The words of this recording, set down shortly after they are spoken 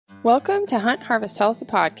Welcome to Hunt Harvest Health, the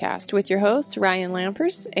podcast, with your host, Ryan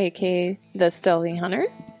Lampers, aka The Stealthy Hunter.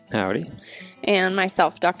 Howdy. And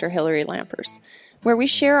myself, Dr. Hillary Lampers, where we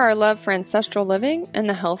share our love for ancestral living and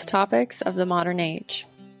the health topics of the modern age.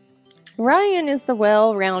 Ryan is the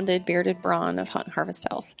well-rounded bearded brawn of Hunt Harvest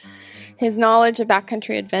Health. His knowledge of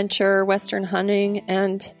backcountry adventure, western hunting,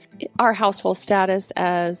 and our household status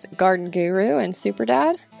as garden guru and super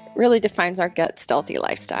dad really defines our gut stealthy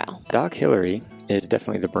lifestyle. Doc Hillary is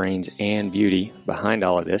definitely the brains and beauty behind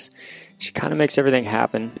all of this. She kind of makes everything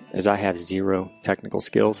happen, as I have zero technical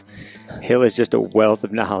skills. Hill is just a wealth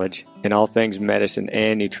of knowledge in all things medicine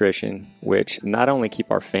and nutrition, which not only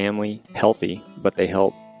keep our family healthy, but they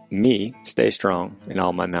help me stay strong in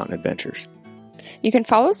all my mountain adventures. You can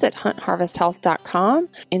follow us at huntharvesthealth.com,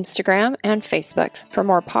 Instagram, and Facebook for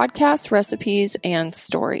more podcasts, recipes, and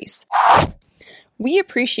stories. We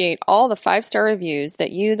appreciate all the 5-star reviews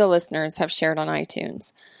that you, the listeners, have shared on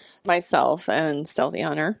iTunes. Myself and Stealthy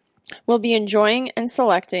Hunter will be enjoying and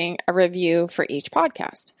selecting a review for each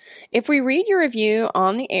podcast. If we read your review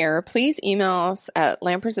on the air, please email us at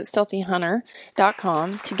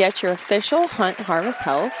lampers@stealthyhunter.com to get your official Hunt Harvest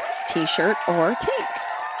Health t-shirt or tank.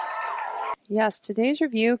 Yes, today's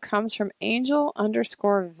review comes from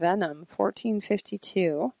Angel_Venom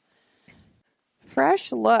 1452.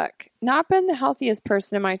 Fresh look. Not been the healthiest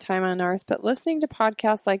person in my time on earth, but listening to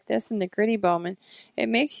podcasts like this in the gritty Bowman, it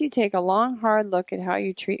makes you take a long, hard look at how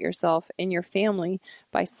you treat yourself and your family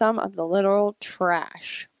by some of the literal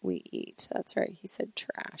trash we eat. That's right, he said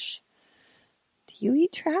trash. Do you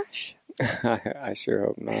eat trash? I sure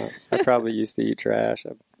hope not. I probably used to eat trash.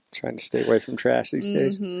 I'm trying to stay away from trash these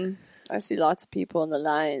days. I see lots of people in the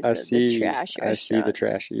lines I of see the trash I see the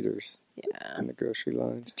trash eaters. Yeah. In the grocery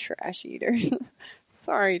lines. Trash eaters.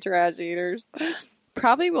 Sorry, trash eaters.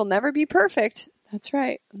 Probably will never be perfect. That's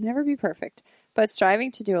right. Never be perfect. But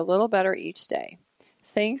striving to do a little better each day.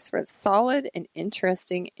 Thanks for solid and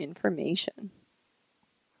interesting information.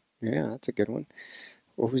 Yeah, that's a good one.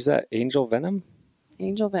 What was that? Angel Venom?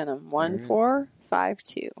 Angel Venom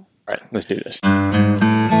 1452. All right, let's do this.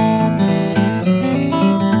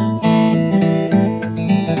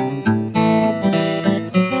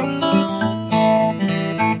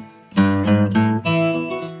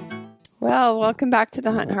 Well, welcome back to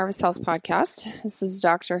the Hunt and Harvest Health podcast. This is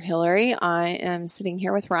Dr. Hillary. I am sitting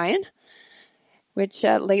here with Ryan, which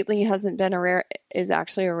lately hasn't been is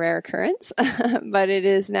actually a rare occurrence, but it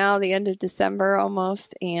is now the end of December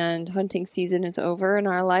almost, and hunting season is over in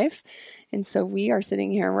our life. And so we are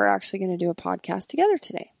sitting here and we're actually going to do a podcast together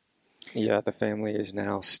today. Yeah, the family is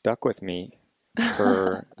now stuck with me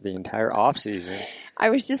for the entire off season. I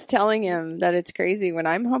was just telling him that it's crazy when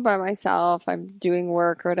I'm home by myself, I'm doing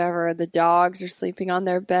work or whatever, the dogs are sleeping on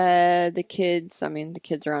their bed, the kids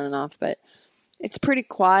are on and off, but it's pretty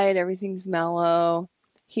quiet, everything's mellow.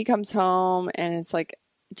 He comes home and it's like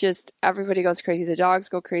just everybody goes crazy. The dogs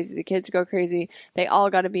go crazy, the kids go crazy. They all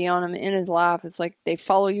got to be on him in his lap. It's like they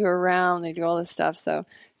follow you around, they do all this stuff. So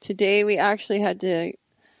today we actually had to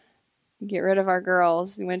get rid of our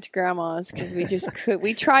girls. We went to grandma's because we just could.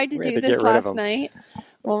 We tried to do this last night.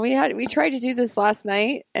 Well, we tried to do this last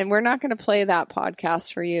night, and we're not going to play that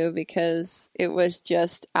podcast for you because it was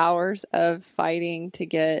just hours of fighting to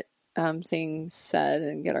get things said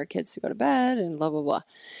and get our kids to go to bed and blah, blah, blah.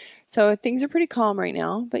 So things are pretty calm right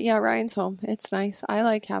now. But yeah, Ryan's home. It's nice. I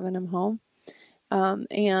like having him home.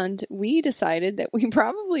 And we decided that we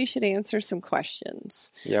probably should answer some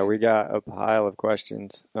questions. Yeah, we got a pile of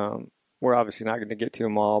questions. We're obviously not going to get to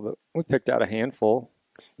them all, but we picked out a handful.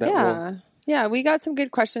 Yeah, we got some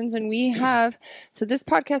good questions, and we have, so this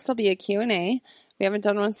podcast will be a Q&A. We haven't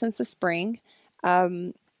done one since the spring.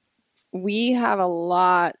 We have a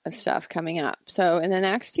lot of stuff coming up. So in the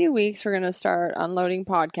next few weeks, we're going to start unloading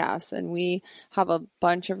podcasts, and we have a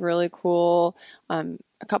bunch of really cool, a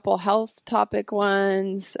couple health topic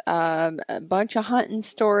ones, a bunch of hunting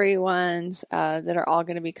story ones that are all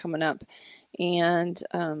going to be coming up. And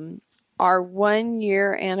our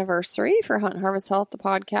 1-year anniversary for Hunt and Harvest Health, the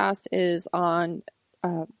podcast, is on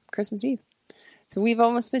Christmas Eve. So we've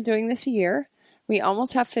almost been doing this a year. We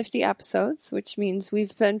almost have 50 episodes, which means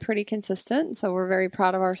we've been pretty consistent. So we're very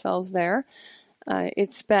proud of ourselves there.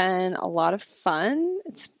 It's been a lot of fun.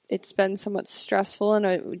 It's been somewhat stressful in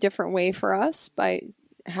a different way for us by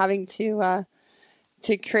having to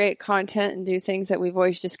create content and do things that we've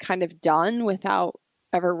always just kind of done without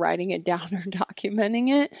ever writing it down or documenting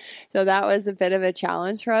it. So that was a bit of a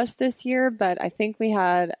challenge for us this year, but I think we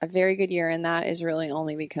had a very good year, and that is really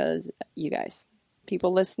only because you guys,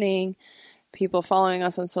 people listening, people following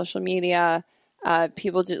us on social media,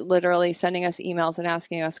 people just literally sending us emails and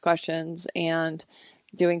asking us questions, and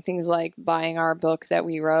doing things like buying our book that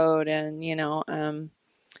we wrote and,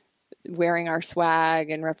 wearing our swag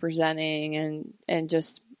and representing and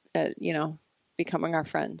just, becoming our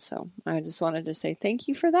friends. So I just wanted to say thank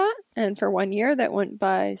you for that. And for 1 year that went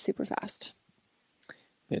by super fast.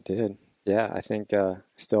 It did. Yeah, I think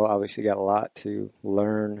still obviously got a lot to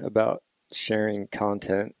learn about sharing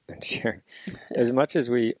content and sharing. As much as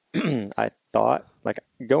I thought, like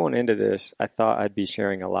going into this, I thought I'd be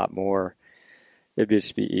sharing a lot more. It'd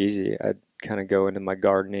just be easy. I'd kind of go into my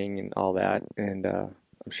gardening and all that. And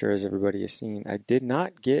I'm sure as everybody has seen, I did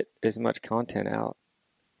not get as much content out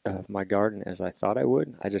of my garden as I thought I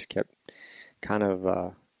would. I just kept kind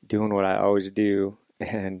of doing what I always do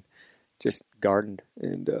and just gardened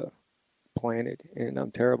and planted. And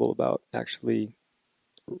I'm terrible about actually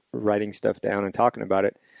writing stuff down and talking about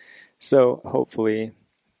it. So hopefully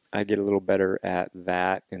I get a little better at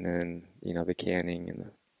that, and then, the canning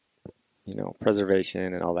and the,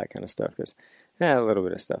 preservation and all that kind of stuff, because a little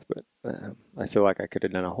bit of stuff, but I feel like I could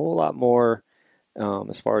have done a whole lot more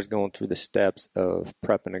as far as going through the steps of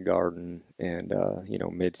prepping a garden and,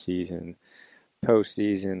 mid-season,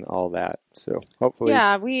 post-season, all that. So hopefully.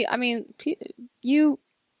 Yeah, you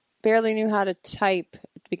barely knew how to type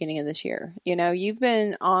at the beginning of this year. You've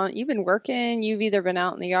been working, you've either been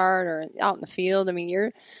out in the yard or out in the field. I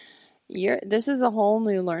mean, this is a whole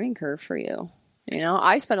new learning curve for you.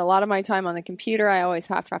 I spent a lot of my time on the computer. I always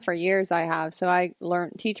have for years. I have. So I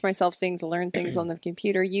teach myself things, learn things on the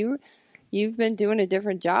computer. You've been doing a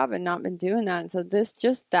different job and not been doing that. And so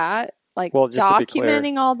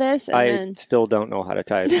documenting all this. And I still don't know how to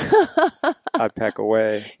type. I peck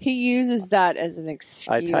away. He uses that as an excuse.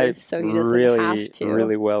 I type so he doesn't have to.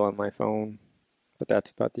 really well on my phone, but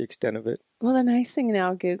that's about the extent of it. Well, the nice thing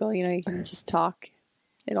now, Google, you can just talk.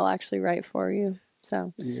 It'll actually write for you.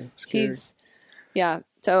 So yeah, scary.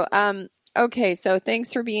 So, okay. So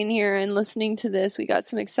thanks for being here and listening to this. We got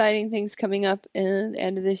some exciting things coming up in the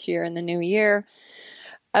end of this year and the new year.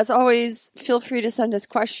 As always, feel free to send us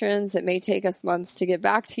questions. It may take us months to get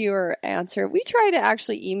back to you or answer. We try to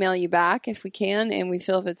actually email you back if we can, and we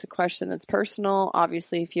feel if it's a question that's personal.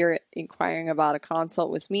 Obviously, if you're inquiring about a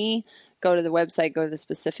consult with me, go to the website, go to the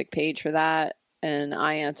specific page for that, and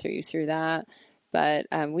I answer you through that. But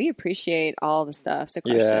we appreciate all the stuff, the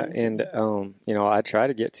questions. Yeah, and I try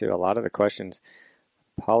to get to a lot of the questions.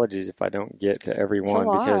 Apologies if I don't get to every one,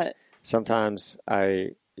 because sometimes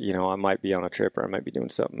I might be on a trip or I might be doing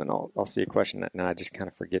something, and I'll see a question and I just kind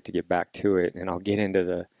of forget to get back to it, and I'll get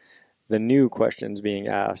into the new questions being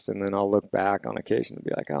asked, and then I'll look back on occasion and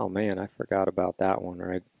be like, oh man, I forgot about that one,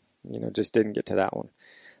 or I just didn't get to that one.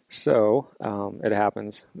 So it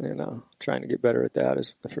happens, and trying to get better at that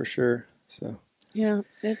is for sure. So. Yeah,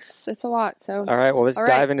 it's a lot. So all right, well, let's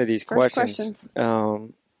dive into these questions.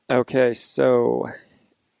 Okay, so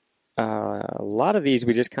a lot of these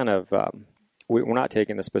we just kind of we're not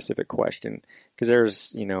taking the specific question, because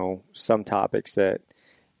there's some topics that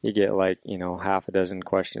you get like half a dozen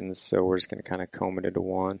questions, so we're just going to kind of comb it into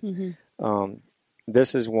one. Mm-hmm.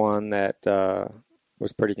 This is one that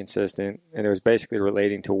was pretty consistent, and it was basically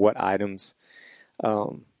relating to what items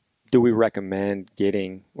do we recommend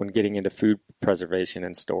getting when getting into food preservation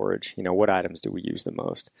and storage? What items do we use the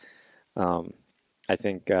most? I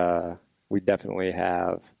think we definitely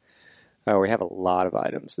have we have a lot of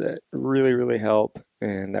items that really, really help,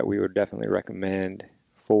 and that we would definitely recommend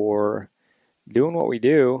for doing what we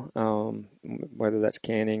do, whether that's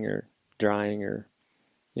canning or drying or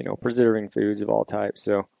preserving foods of all types.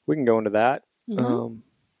 So we can go into that. Mm-hmm.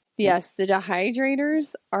 Yes, the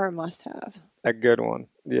dehydrators are a must-have. A good one.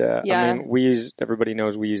 Yeah. I mean, everybody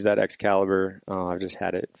knows we use that Excalibur. I've just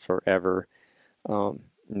had it forever.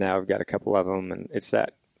 Now I've got a couple of them, and it's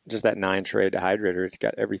that 9-tray dehydrator. It's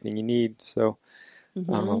got everything you need. So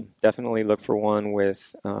definitely look for one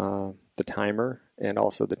with the timer and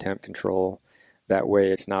also the temp control. That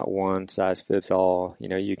way it's not one size fits all.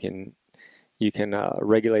 You can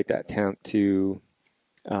regulate that temp to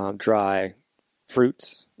dry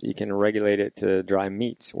fruits. You can regulate it to dry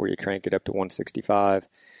meats, where you crank it up to 165,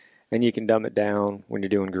 and you can dumb it down when you're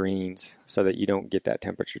doing greens so that you don't get that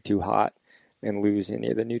temperature too hot and lose any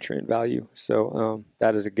of the nutrient value. So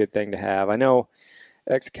that is a good thing to have. I know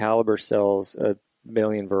Excalibur sells a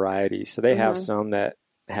million varieties, so they have some that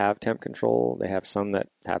have temp control, they have some that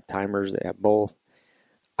have timers, they have both.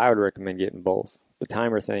 I would recommend getting both. The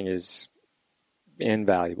timer thing is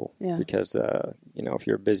invaluable because if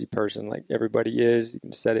you're a busy person like everybody is, you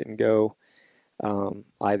can set it and go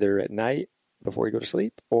either at night before you go to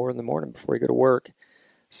sleep or in the morning before you go to work.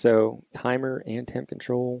 So timer and temp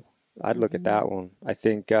control, I'd look at that one. I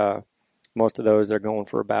think most of those are going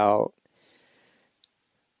for about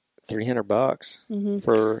 $300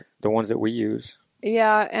 for the ones that we use.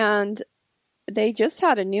 Yeah, and they just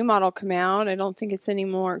had a new model come out. I don't think it's any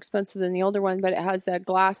more expensive than the older one, but it has a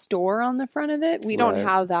glass door on the front of it. We don't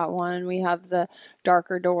have that one. We have the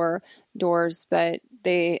darker doors, but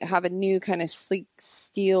they have a new kind of sleek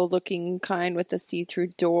steel looking kind with a see-through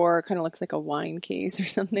door. Kind of looks like a wine case or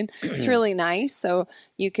something. It's really nice. So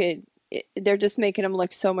they're just making them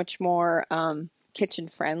look so much more kitchen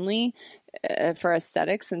friendly for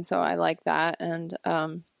aesthetics. And so I like that. And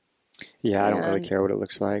yeah, I don't really care what it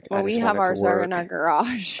looks like. Well, we have ours are in our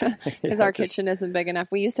garage because our kitchen isn't big enough.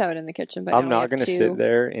 We used to have it in the kitchen, but I'm not going to sit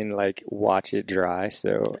there and like watch it dry.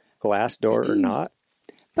 So glass door or not.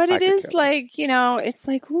 But it is like, it's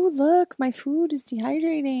like, ooh, look, my food is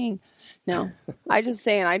dehydrating. No, I just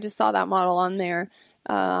saw that model on there.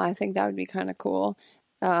 I think that would be kind of cool.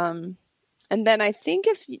 And then I think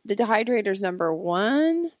if the dehydrator's number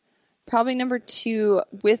 1, probably number 2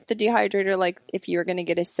 with the dehydrator, like if you're going to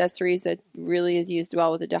get accessories that really is used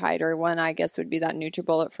well with the dehydrator, 1, I guess, would be that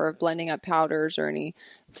NutriBullet for blending up powders or any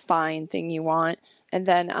fine thing you want. And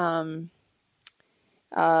then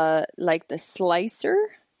like the slicer.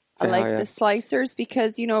 I like the slicers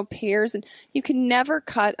because, pears, and you can never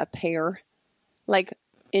cut a pear like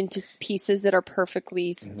into pieces that are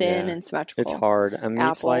perfectly thin and symmetrical. It's hard. A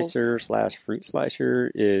meat slicer / fruit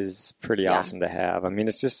slicer is pretty awesome to have. I mean,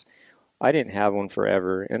 it's just, I didn't have one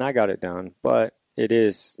forever and I got it done, but it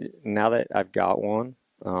is, now that I've got one,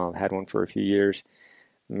 had one for a few years,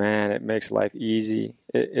 man, it makes life easy.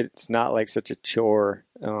 It's not like such a chore,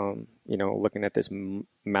 looking at this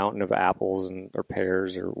mountain of apples or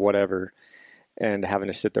pears or whatever and having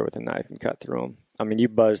to sit there with a knife and cut through them. I mean, you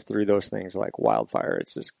buzz through those things like wildfire.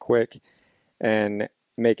 It's just quick. And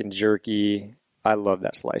making jerky, I love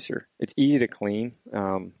that slicer. It's easy to clean.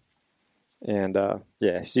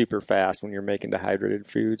 Super fast when you're making dehydrated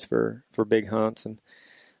foods for big hunts. And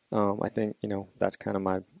I think, that's kind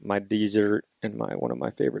of my dessert and one of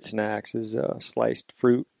my favorite snacks is sliced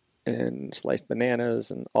fruit and sliced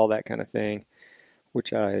bananas and all that kind of thing,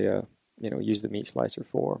 which I, use the meat slicer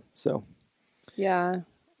for. So, yeah.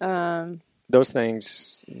 Those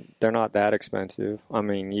things, they're not that expensive. I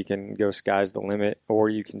mean, you can go sky's the limit, or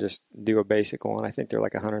you can just do a basic one. I think they're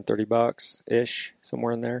like $130-ish,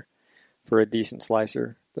 somewhere in there, for a decent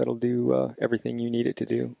slicer that'll do everything you need it to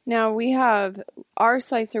do. Now our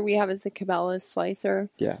slicer is a Cabela's slicer.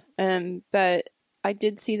 Yeah. But I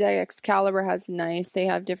did see that Excalibur has they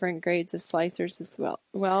have different grades of slicers as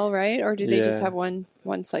well, right? Or do they just have one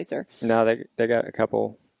slicer? No, they got a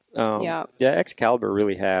couple. Excalibur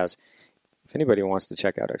really has. If anybody wants to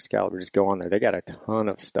check out Excalibur, just go on there. They got a ton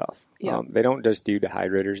of stuff. Yeah. They don't just do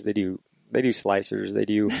dehydrators. They do slicers. They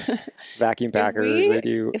do vacuum packers. They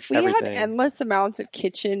do If we everything. had endless amounts of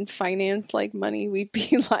kitchen finance money, we'd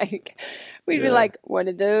be like, one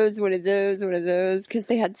of those, because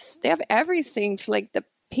they have everything for like the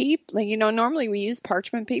normally we use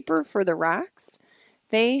parchment paper for the racks.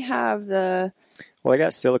 They have Well, I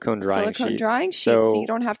got silicone drying sheets. So you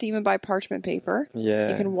don't have to even buy parchment paper. Yeah.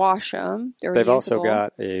 You can wash them. They've also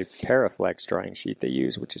got a Paraflex drying sheet they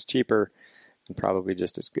use, which is cheaper and probably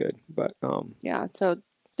just as good. But so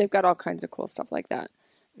they've got all kinds of cool stuff like that.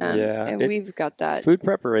 And we've got that. Food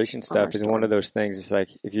preparation stuff is one of those things. It's like,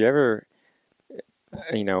 if you ever,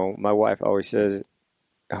 my wife always says,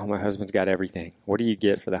 oh, my husband's got everything. What do you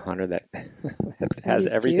get for the hunter that has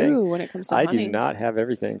everything? When it comes to hunting. I do not have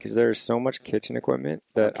everything because there's so much kitchen equipment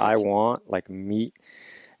that I want, like meat,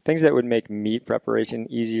 things that would make meat preparation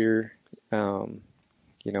easier,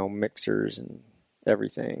 mixers and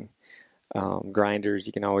everything, grinders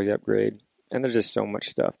you can always upgrade. And there's just so much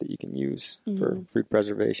stuff that you can use for food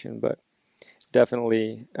preservation. But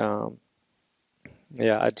definitely,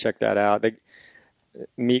 I'd check that out.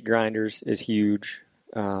 Meat grinders is huge.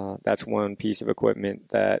 That's one piece of equipment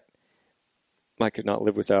that I could not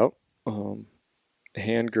live without.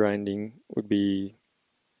 Hand grinding would be,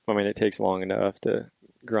 it takes long enough to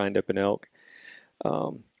grind up an elk.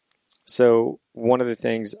 So one of the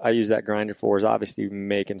things I use that grinder for is obviously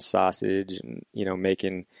making sausage and,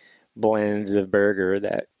 making blends of burger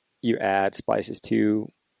that you add spices to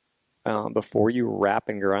before you wrap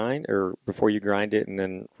and grind, or before you grind it and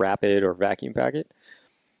then wrap it or vacuum pack it.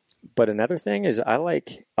 But another thing is I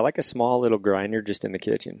like a small little grinder just in the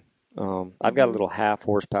kitchen. I've got a little 1/2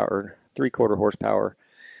 horsepower, 3/4 horsepower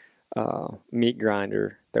meat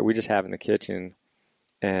grinder that we just have in the kitchen.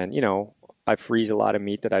 And, I freeze a lot of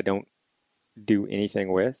meat that I don't do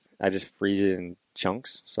anything with. I just freeze it in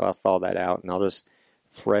chunks. So I'll thaw that out and I'll just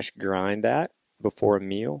fresh grind that before a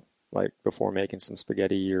meal, like before making some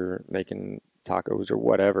spaghetti or making tacos or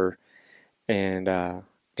whatever. And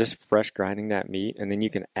just fresh grinding that meat, and then you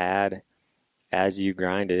can add, as you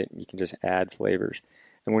grind it, you can just add flavors.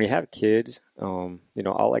 And when you have kids, I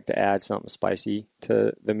like to add something spicy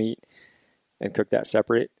to the meat and cook that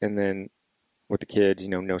separate. And then with the kids,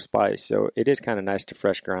 no spice. So it is kind of nice to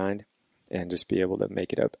fresh grind and just be able to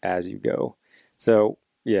make it up as you go. So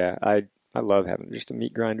yeah, I love having just a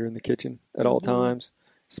meat grinder in the kitchen at all times.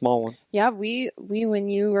 Small one. Yeah, we when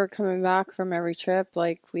you were coming back from every trip,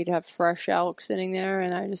 like we'd have fresh elk sitting there,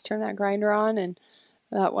 and I just turned that grinder on. And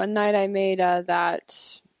that one night I made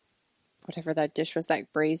that whatever that dish was,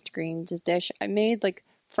 that braised greens dish. I made like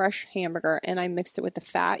fresh hamburger, and I mixed it with the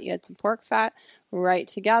fat. You had some pork fat right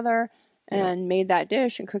together, and made that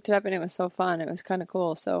dish and cooked it up, and it was so fun. It was kind of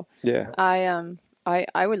cool. So yeah, I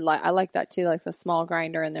like that too, like the small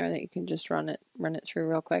grinder in there that you can just run it through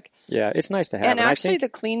real quick. Yeah, it's nice to have. And actually, the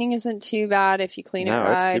cleaning isn't too bad if you clean it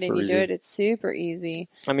right and you do it. It's super easy.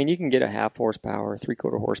 I mean, you can get a 1/2 horsepower,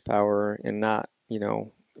 3/4 horsepower, and not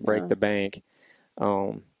break the bank.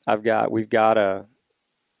 We've got a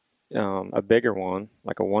bigger one,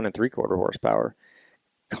 like a 1 3/4 horsepower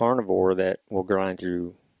carnivore that will grind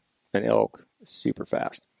through an elk super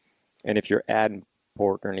fast. And if you're adding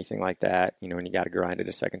pork or anything like that, and you got to grind it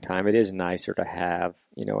a second time, it is nicer to have,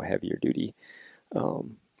 a heavier duty,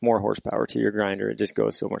 more horsepower to your grinder. It just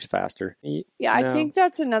goes so much faster. Yeah, I think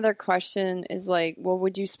that's another question is like, well,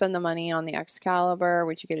 would you spend the money on the Excalibur?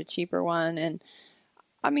 Would you get a cheaper one? And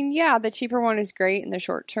I mean, yeah, the cheaper one is great in the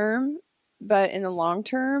short term, but in the long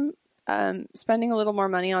term, spending a little more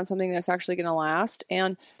money on something that's actually going to last.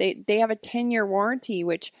 And they have a 10-year warranty,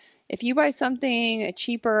 which if you buy something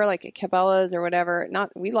cheaper, like at Cabela's or whatever,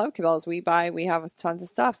 we love Cabela's. We have tons of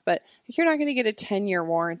stuff, but you're not going to get a 10-year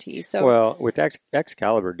warranty. So, well, with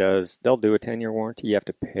Excalibur they'll do a 10-year warranty. You have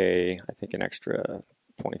to pay, I think, an extra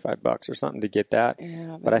 $25 or something to get that.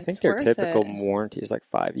 Yeah, but I think their typical warranty is like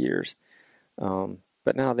 5 years.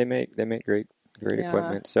 But no, they make great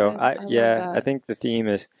equipment. So I think the theme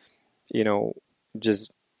is,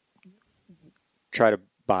 just try to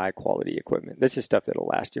buy quality equipment. This is stuff that'll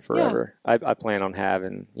last you forever. Yeah. I plan on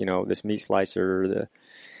having, this meat slicer, the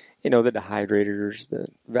dehydrators, the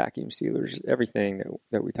vacuum sealers, everything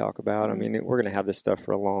that we talk about. I mean, we're going to have this stuff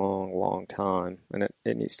for a long, long time, and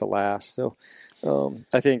it needs to last. So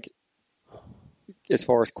I think as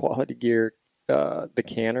far as quality gear, the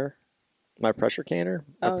canner, my pressure canner,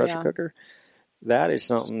 my pressure cooker, that is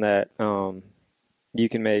something that you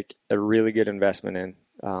can make a really good investment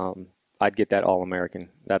in. I'd get that All-American.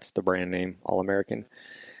 That's the brand name, All-American.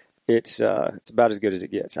 It's about as good as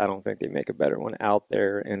it gets. I don't think they make a better one out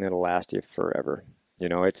there, and it'll last you forever.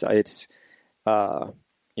 It's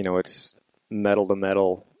metal to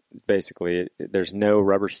metal. Basically, there's no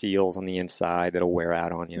rubber seals on the inside that'll wear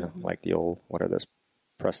out on you, like the old, what are those,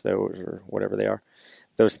 Prestos or whatever they are.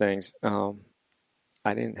 Those things.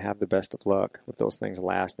 I didn't have the best of luck with those things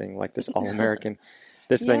lasting. Like this All-American,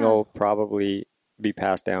 this thing will probably be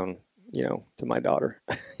passed down, to my daughter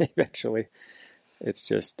eventually. It's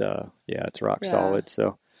just, it's rock solid.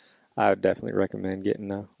 So I would definitely recommend getting,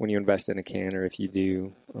 when you invest in a canner, if you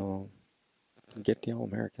do, get the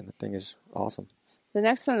All-American. The thing is awesome. The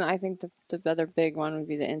next one, I think the other big one would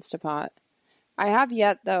be the Instapot. I have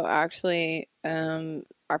yet, though, actually,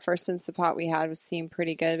 our first Instapot we had seemed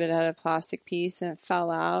pretty good, but it had a plastic piece and it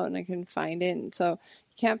fell out and I couldn't find it. And so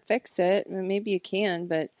you can't fix it. I mean, maybe you can,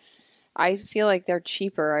 but I feel like they're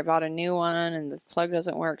cheaper. I bought a new one and the plug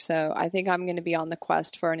doesn't work. So I think I'm going to be on the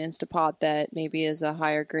quest for an Instapot that maybe is a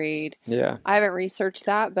higher grade. Yeah. I haven't researched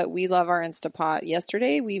that, but we love our Instapot.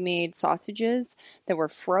 Yesterday we made sausages that were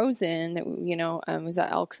frozen. That was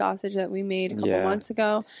that elk sausage that we made a couple months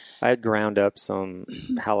ago. I had ground up some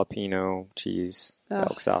jalapeno cheese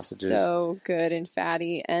elk sausages. So good and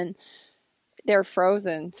fatty, and they're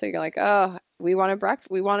frozen. So you're like, oh, we wanted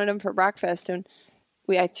them for breakfast, and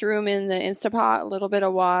I threw them in the Instapot, a little bit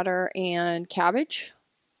of water and cabbage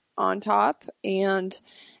on top. And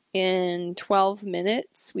in 12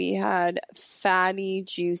 minutes, we had fatty,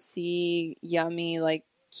 juicy, yummy, like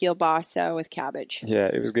kielbasa with cabbage. Yeah,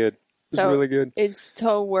 it was good. It was really good. It's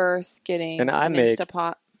still worth getting an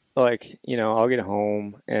Instapot. Like, I'll get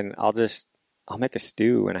home and I'll make a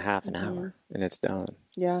stew in a half an hour and it's done.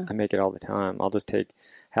 Yeah. I make it all the time. I'll just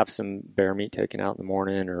have some bear meat taken out in the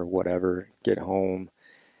morning or whatever, get home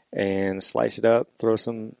and slice it up, throw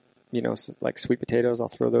some, like sweet potatoes, I'll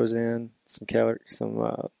throw those in, some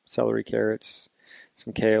celery, carrots,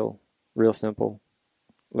 some kale, real simple,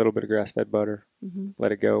 a little bit of grass-fed butter,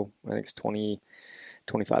 let it go. I think it's 20,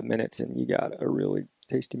 25 minutes and you got a really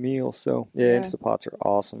tasty meal. So, yeah. Instapots are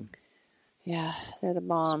awesome. Yeah, they're the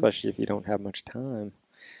bomb. Especially if you don't have much time.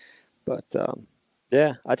 But,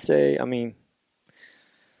 Yeah, I'd say, I mean,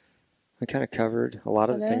 we kind of covered a lot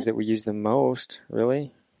of the things that we use the most,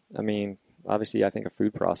 really. I mean, obviously, I think a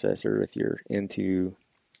food processor, if you're into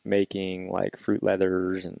making like fruit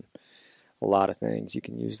leathers and a lot of things, you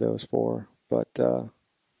can use those for. But,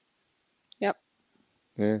 Yep.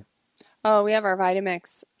 Yeah. Oh, we have our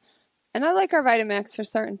Vitamix. And I like our Vitamix for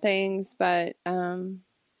certain things, but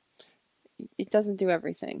it doesn't do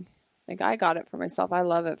everything. Like, I got it for myself. I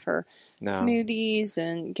love it for smoothies,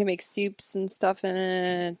 and you can make soups and stuff in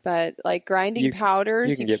it. But like grinding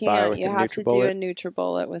powders, you can't. You have to do a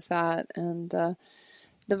NutriBullet with that. And the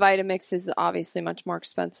Vitamix is obviously much more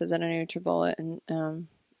expensive than a NutriBullet, and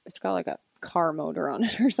it's got like a car motor on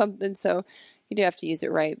it or something. So you do have to use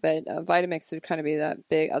it right. But Vitamix would kind of be that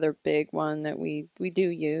other big one that we do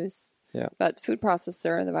use. Yeah. But food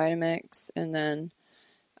processor, the Vitamix, and then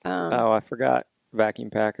I forgot vacuum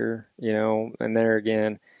packer, and there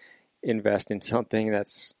again, invest in something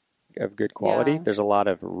that's of good quality. Yeah. There's a lot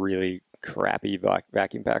of really crappy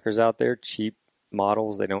vacuum packers out there, cheap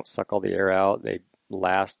models. They don't suck all the air out. They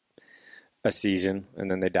last a season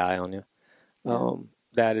and then they die on you. Yeah.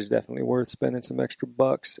 That is definitely worth spending some extra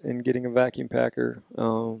bucks and getting a vacuum packer. I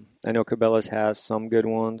know Cabela's has some good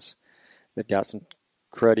ones. They've got some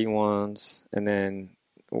cruddy ones. And then,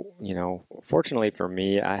 fortunately for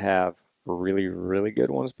me, I have really, really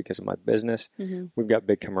good ones because of my business. Mm-hmm. We've got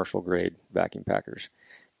big commercial grade vacuum packers.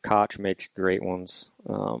 Koch makes great ones.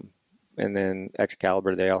 And then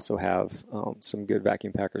Excalibur, they also have some good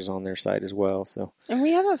vacuum packers on their site as well. So, and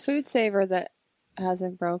we have a Food Saver that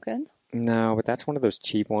hasn't broken. No, but that's one of those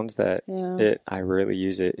cheap ones that I rarely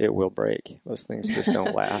use it. It will break. Those things just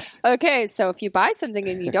don't last. Okay, so if you buy something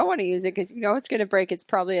and you don't want to use it because you know it's going to break, it's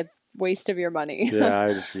probably a waste of your money. Yeah, I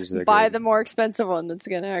just use it. Buy the more expensive one that's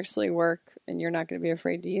going to actually work and you're not going to be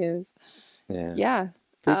afraid to use. Yeah. Yeah.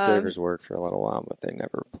 Food Savers work for a little while, but they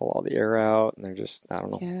never pull all the air out, and they're just, I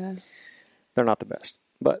don't know. Yeah. They're not the best.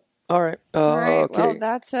 But, all right. All right. Okay. Well,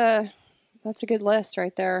 that's a good list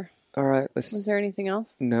right there. All right. Was there anything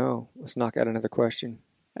else? No. Let's knock out another question.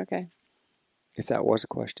 Okay. If that was a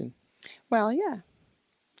question. Well, yeah.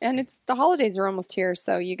 And the holidays are almost here,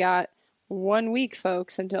 so you got 1 week,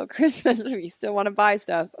 folks, until Christmas. If you still want to buy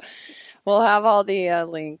stuff, we'll have all the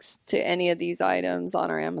links to any of these items on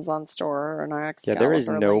our Amazon store or on our Excalibur. Yeah, there is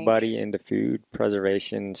nobody into food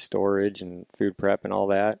preservation, storage, and food prep and all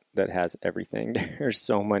that has everything. There's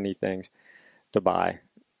so many things to buy,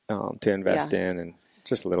 to invest in, and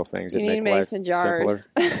just little things that make life simpler.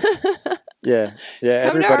 Yeah.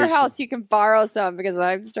 Come to our house. You can borrow some because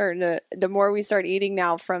I'm starting to. The more we start eating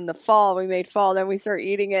now from the fall, we made fall, then we start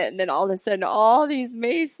eating it, and then all of a sudden, all these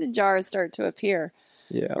mason jars start to appear.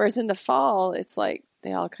 Yeah. Whereas in the fall, it's like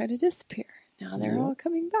they all kind of disappear. Now they're all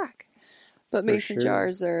coming back. But mason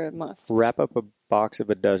jars are a must. Wrap up a box of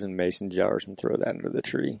a dozen mason jars and throw that under the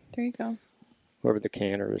tree. There you go. Whoever the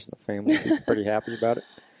canner is in the family will be pretty happy about it.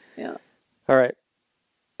 Yeah. All right.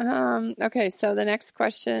 Okay, so the next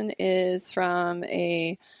question is from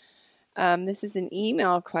this is an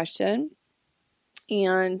email question,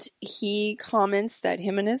 and he comments that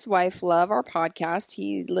him and his wife love our podcast.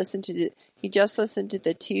 He just listened to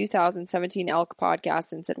the 2017 elk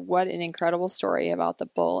podcast and said, what an incredible story about the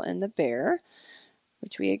bull and the bear,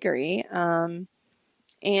 which we agree.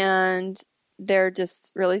 And they're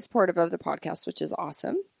just really supportive of the podcast, which is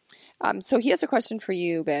awesome. So he has a question for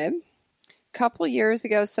you, babe. Couple years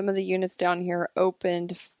ago, some of the units down here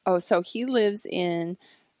opened. So he lives in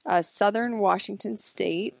southern Washington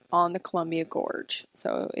state on the Columbia Gorge.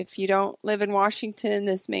 So if you don't live in Washington,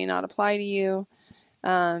 this may not apply to you.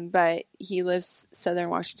 But he lives southern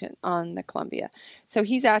Washington on the Columbia. So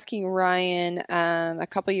he's asking Ryan, a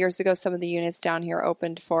couple years ago, some of the units down here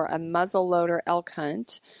opened for a muzzleloader elk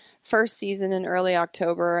hunt. First season in early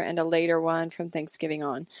October and a later one from Thanksgiving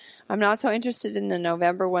on. I'm not so interested in the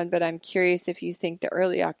November one, but I'm curious if you think the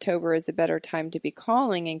early October is a better time to be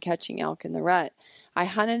calling and catching elk in the rut. I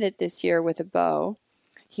hunted it this year with a bow.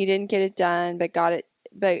 He didn't get it done, but got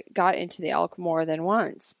into the elk more than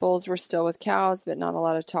once. Bulls were still with cows, but not a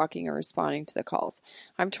lot of talking or responding to the calls.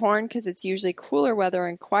 I'm torn because it's usually cooler weather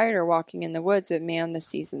and quieter walking in the woods, but man, the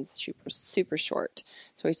season's super short.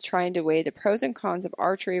 So he's trying to weigh the pros and cons of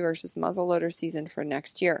archery versus muzzleloader season for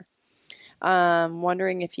next year.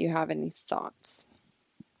 Wondering if you have any thoughts.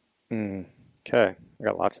 Okay. I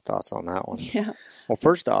got lots of thoughts on that one. Yeah. Well,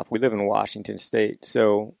 first off, we live in Washington State,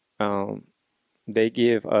 so they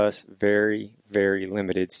give us very, very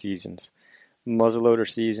limited seasons. Muzzleloader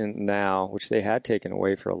season now, which they had taken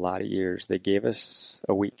away for a lot of years, they gave us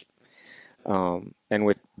a week. And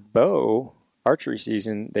with bow archery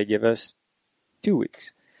season, they give us 2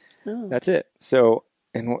 weeks. Oh. That's it. So,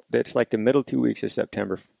 and it's like the middle 2 weeks of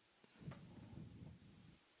September.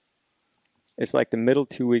 It's like the middle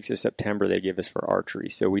 2 weeks of September they give us for archery.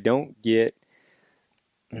 So we don't get,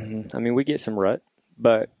 we get some rut,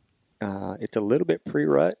 but it's a little bit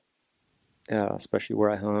pre-rut, especially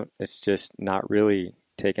where I hunt. It's just not really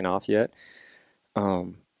taken off yet.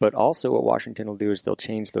 But also what Washington will do is they'll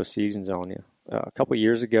change those seasons on you. A couple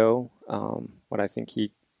years ago, what I think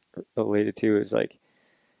he related to is like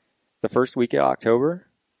the first week of October,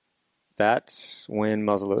 that's when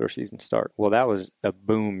muzzleloader season start. Well, that was a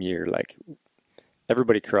boom year. Like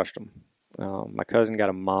everybody crushed them. My cousin got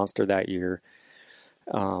a monster that year.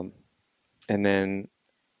 And then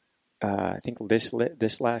I think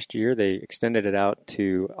this last year they extended it out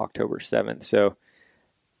to October 7th. So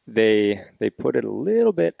they put it a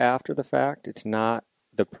little bit after the fact. It's not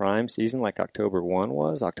the prime season like October 1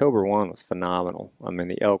 was. October 1 was phenomenal. I mean,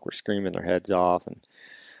 the elk were screaming their heads off,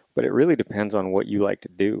 but it really depends on what you like to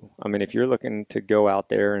do. I mean, if you're looking to go out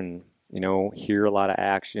there and, hear a lot of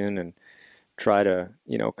action and try to,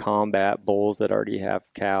 combat bulls that already have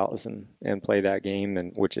cows and play that game,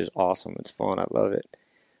 and which is awesome. It's fun. I love it.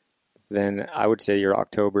 Then I would say your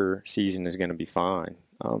October season is going to be fine.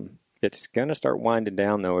 It's going to start winding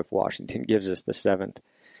down, though, if Washington gives us the 7th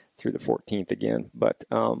through the 14th again. But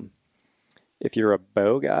if you're a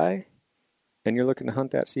bow guy and you're looking to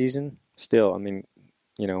hunt that season, still,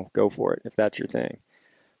 go for it if that's your thing.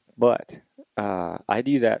 But I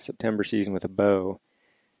do that September season with a bow,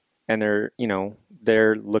 and they're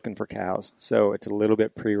looking for cows. So it's a little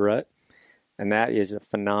bit pre-rut, and that is a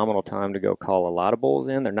phenomenal time to go call a lot of bulls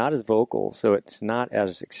in. They're not as vocal, so it's not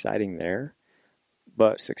as exciting there.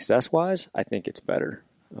 But success-wise, I think it's better.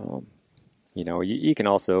 You can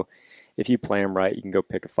also, if you play them right, you can go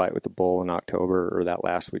pick a fight with the bull in October or that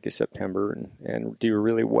last week of September and do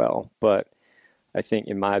really well. But I think,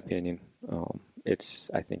 in my opinion,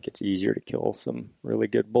 I think it's easier to kill some really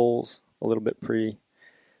good bulls a little bit pre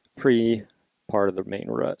part of the main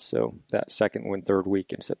rut. So that second and third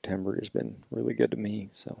week in September has been really good to me.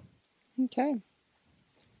 So okay.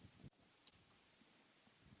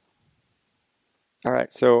 All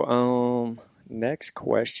right, so next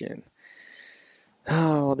question.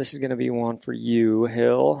 Oh, this is going to be one for you,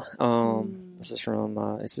 Hill. This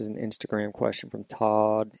is an Instagram question from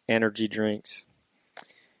Todd. Energy drinks.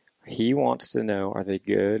 He wants to know: are they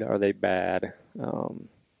good? Are they bad?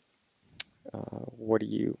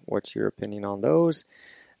 What's your opinion on those?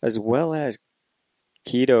 As well as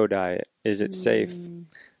keto diet. Is it safe?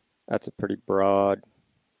 That's a pretty broad,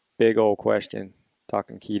 big old question.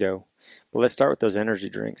 Talking keto. But let's start with those energy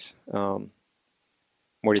drinks. What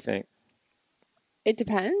do you think? It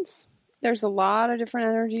depends. There's a lot of different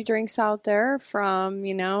energy drinks out there, from,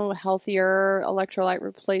 healthier electrolyte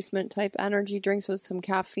replacement type energy drinks with some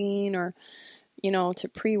caffeine, or, to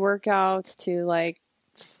pre-workouts, to like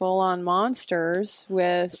full-on monsters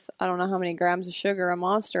with, I don't know how many grams of sugar a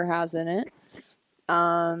monster has in it.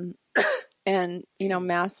 And,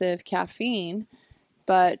 massive caffeine.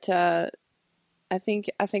 But, I think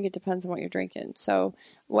it depends on what you're drinking. So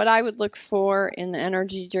what I would look for in the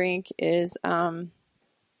energy drink is,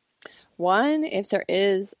 one, if there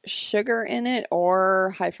is sugar in it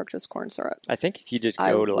or high fructose corn syrup. I think if you just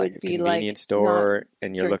go to like a convenience store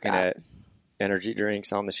and you're looking at energy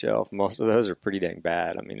drinks on the shelf, most of those are pretty dang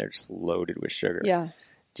bad. I mean, they're just loaded with sugar. Yeah.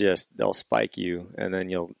 They'll spike you and then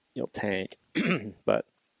you'll tank. But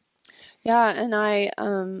yeah, and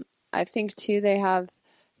I think too they have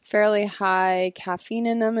fairly high caffeine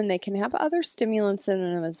in them, and they can have other stimulants in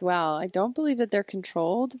them as well. I don't believe that they're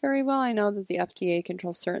controlled very well. I know that the FDA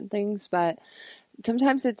controls certain things, but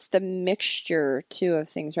sometimes it's the mixture too of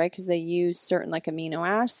things, right? Because they use certain like amino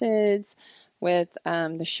acids with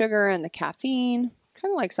the sugar and the caffeine,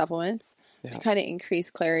 kind of like supplements, to kind of increase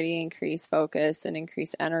clarity, increase focus, and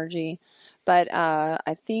increase energy. But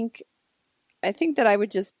I think that I would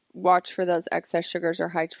just watch for those excess sugars or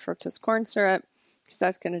high fructose corn syrup, because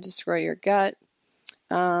that's going to destroy your gut.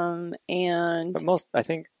 But most, I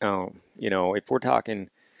think, if we're talking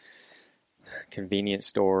convenience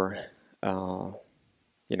store,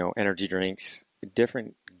 energy drinks,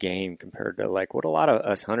 different game compared to like what a lot of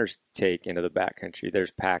us hunters take into the backcountry.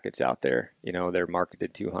 There's packets out there, they're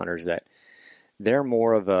marketed to hunters that they're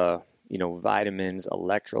more of a, vitamins,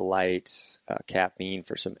 electrolytes, caffeine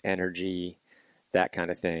for some energy, that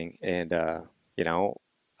kind of thing. And,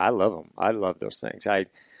 I love them. I love those things. I've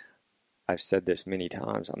said this many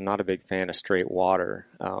times. I'm not a big fan of straight water,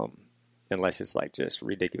 unless it's like just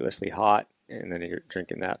ridiculously hot, and then you're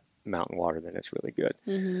drinking that mountain water, then it's really good.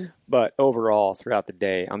 Mm-hmm. But overall, throughout the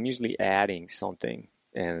day, I'm usually adding something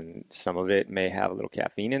And some of it may have a little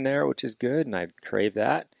caffeine in there, which is good, and I crave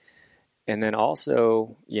that. And then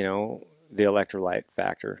also, the electrolyte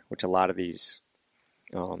factor, which a lot of these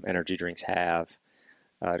energy drinks have,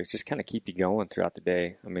 to just kind of keep you going throughout the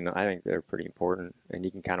day. I mean, I think they're pretty important, and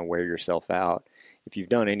you can kind of wear yourself out. If you've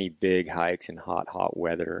done any big hikes in hot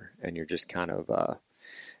weather and you're just kind of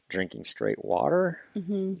drinking straight water,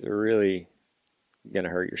 you're really going to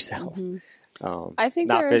hurt yourself. I think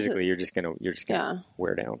not physically, you're just gonna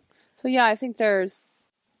wear down. So I think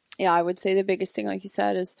I would say the biggest thing, like you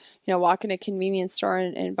said, is walking a convenience store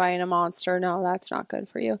and buying a Monster. No, that's not good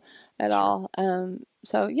for you at all.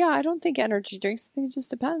 So I don't think energy drinks. I think it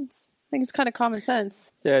just depends. I think it's kind of common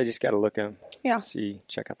sense. Yeah, you just got to look at them. Yeah.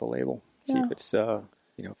 Check out the label. See if it's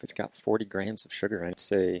if it's got 40 grams of sugar in it.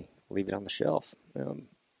 Say leave it on the shelf.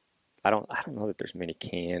 I don't know that there's many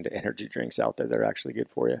canned energy drinks out there that are actually good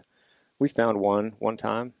for you. We found one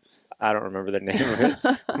time. I don't remember the name of it,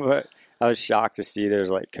 but I was shocked to see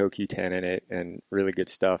there's like CoQ10 in it and really good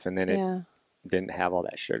stuff, and then it didn't have all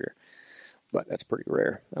that sugar. But that's pretty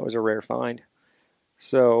rare. That was a rare find.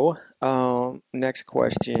 So, next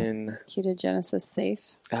question. Is ketogenesis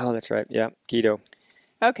safe? Oh, that's right. Yeah, keto.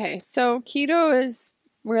 Okay, so keto is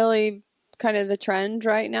really kind of the trend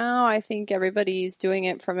right now. I think everybody's doing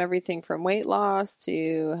it from everything from weight loss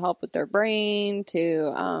to help with their brain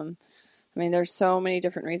to there's so many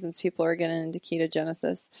different reasons people are getting into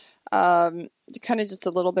ketogenesis. Kind of just a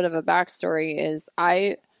little bit of a backstory is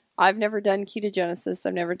I've never done ketogenesis.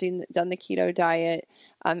 I've never done the keto diet.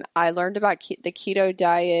 I learned about the keto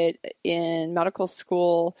diet in medical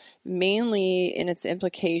school, mainly in its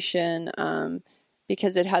implication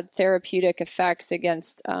because it had therapeutic effects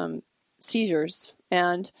against seizures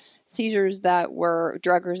and seizures that were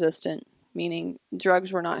drug resistant, meaning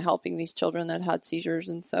drugs were not helping these children that had seizures.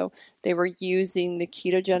 And so they were using the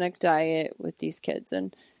ketogenic diet with these kids.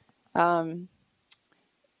 And the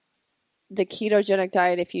ketogenic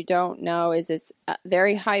diet, if you don't know, is it's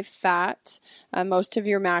very high fat. Most of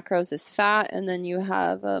your macros is fat. And then you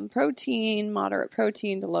have protein, moderate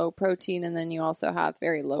protein to low protein. And then you also have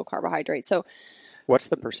very low carbohydrate. So what's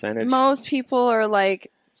the percentage? Most people are like,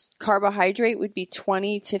 carbohydrate would be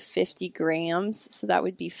 20 to 50 grams. So that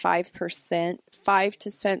would be 5%, 5 to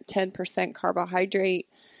 10% carbohydrate.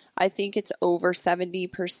 I think it's over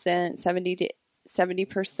 70%, 70 to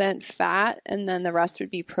 70% fat, and then the rest would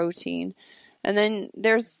be protein. And then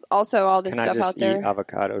there's also all this stuff out there. Can I just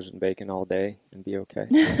eat avocados and bacon all day and be okay?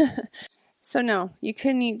 So no, you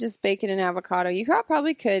couldn't eat just bacon and avocado. You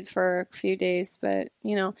probably could for a few days, but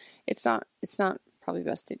it's not probably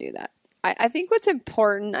best to do that. I think what's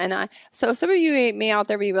important, so some of you may out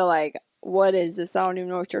there be like, what is this? I don't even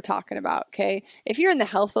know what you're talking about. Okay. If you're in the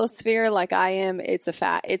healthosphere like I am,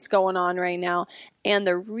 it's going on right now. And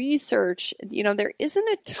the research, there isn't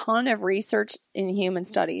a ton of research in human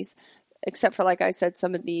studies, except for, like I said,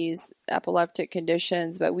 some of these epileptic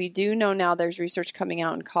conditions. But we do know now there's research coming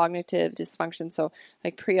out in cognitive dysfunction. So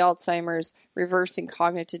like pre-Alzheimer's, reversing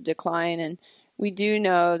cognitive decline. And we do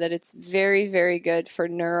know that it's very, very good for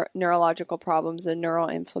neurological problems and neural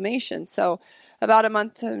inflammation. So about a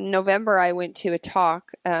month in November, I went to a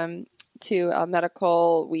talk, to a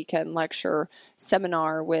medical weekend lecture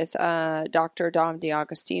seminar with Dr. Dom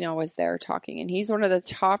D'Agostino was there talking. And he's one of the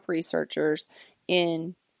top researchers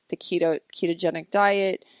in the ketogenic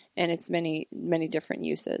diet and its many, many different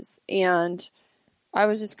uses. And I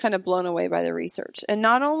was just kind of blown away by the research. And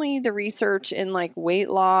not only the research in like weight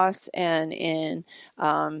loss and in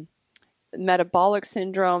metabolic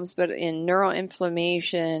syndromes, but in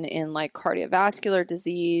neuroinflammation, in like cardiovascular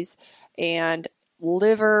disease and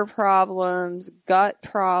liver problems, gut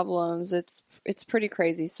problems. It's pretty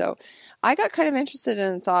crazy. So I got kind of interested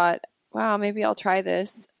and thought, wow, maybe I'll try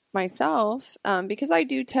this myself because I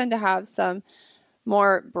do tend to have some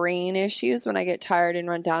more brain issues when I get tired and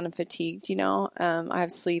run down and fatigued, I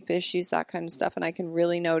have sleep issues, that kind of stuff. And I can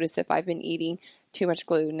really notice if I've been eating too much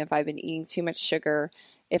gluten, if I've been eating too much sugar,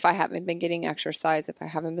 if I haven't been getting exercise, if I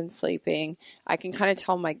haven't been sleeping, I can kind of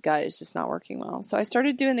tell my gut is just not working well. So I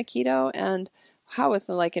started doing the keto, and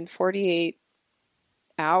in 48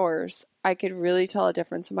 hours, I could really tell a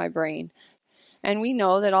difference in my brain. And we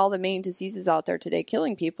know that all the main diseases out there today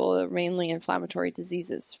killing people are mainly inflammatory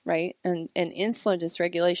diseases, right? And insulin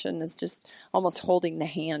dysregulation is just almost holding the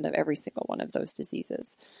hand of every single one of those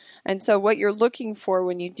diseases. And so what you're looking for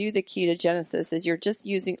when you do the ketogenesis is you're just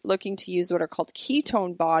looking to use what are called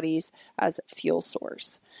ketone bodies as fuel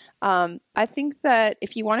source. I think that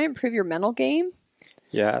if you want to improve your mental game,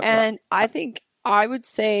 and I would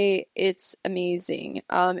say it's amazing.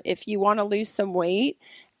 If you want to lose some weight,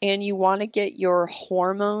 and you want to get your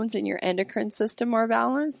hormones and your endocrine system more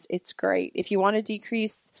balanced, it's great. If you want to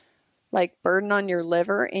decrease like burden on your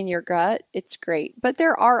liver and your gut, it's great. But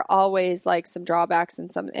there are always like some drawbacks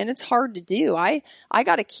and it's hard to do. I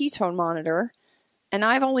got a ketone monitor, and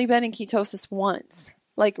I've only been in ketosis once,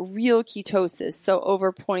 like real ketosis. So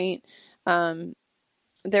over point,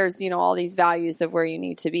 there's, all these values of where you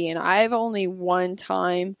need to be. And I've only one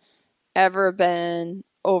time ever been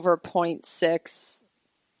over 0.6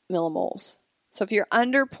 millimoles. So if you're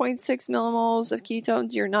under 0.6 millimoles of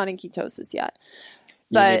ketones, you're not in ketosis yet.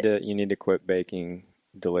 But you need to quit baking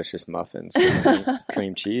delicious muffins with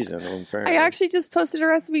cream cheese in them. Apparently. I actually just posted a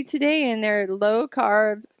recipe today, and they're low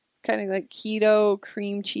carb, kind of like keto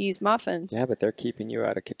cream cheese muffins. Yeah, but they're keeping you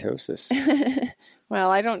out of ketosis.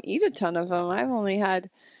 Well, I don't eat a ton of them. I've only had...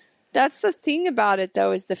 That's the thing about it,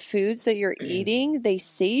 though, is the foods that you're eating, they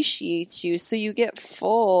satiate you, so you get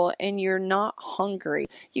full and you're not hungry.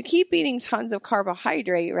 You keep eating tons of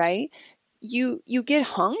carbohydrate, right? You get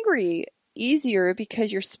hungry easier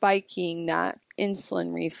because you're spiking that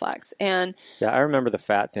insulin reflex. And yeah, I remember the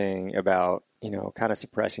fat thing about, kind of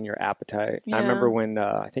suppressing your appetite. Yeah. I remember when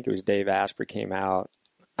I think it was Dave Asprey came out.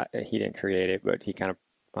 He didn't create it, but he kind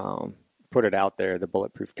of put it out there, the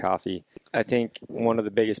Bulletproof Coffee. I think one of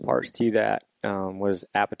the biggest parts to that was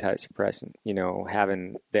appetite suppressant,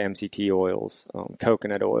 having the MCT oils,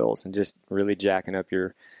 coconut oils, and just really jacking up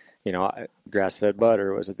your, grass-fed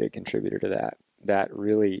butter was a big contributor to that. That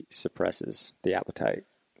really suppresses the appetite,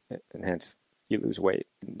 and hence you lose weight.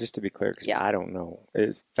 Just to be clear, because I don't know,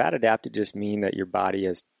 is fat adapted just mean that your body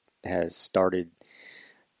has started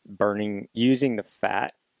using the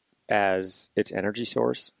fat as its energy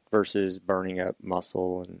source versus burning up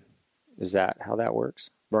muscle? And is that how that works?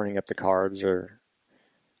 Burning up the carbs, or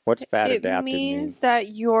what's fat adapted mean? It means that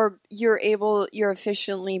you're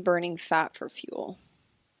efficiently burning fat for fuel.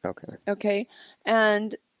 Okay.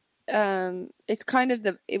 And it's kind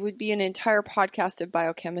of it would be an entire podcast of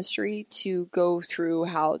biochemistry to go through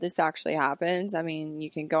how this actually happens. I mean, you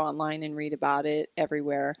can go online and read about it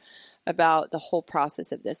everywhere, about the whole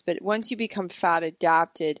process of this. But once you become fat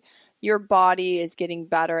adapted, your body is getting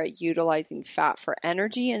better at utilizing fat for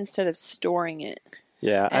energy instead of storing it.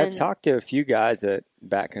 Yeah, I've talked to a few guys at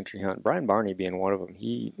Backcountry Hunt, Brian Barney being one of them.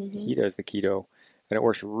 He does the keto, and it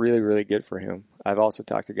works really, really good for him. I've also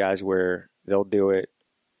talked to guys where they'll do it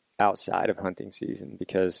outside of hunting season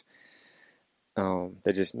because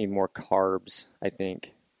they just need more carbs, I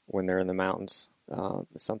think, when they're in the mountains.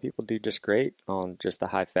 Some people do just great on just a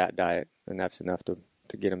high-fat diet, and that's enough to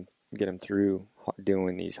get them through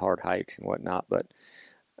doing these hard hikes and whatnot. But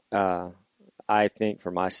I think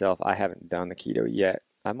for myself, I haven't done the keto yet.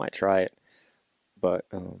 I might try it, but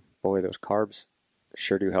boy, those carbs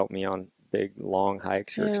sure do help me on big, long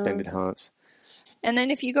hikes or extended hunts. And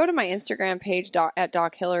then if you go to my Instagram page at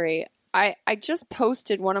Doc Hillary, I just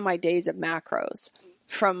posted one of my days of macros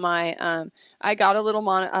from my I got a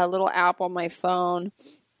little app on my phone,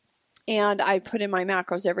 and I put in my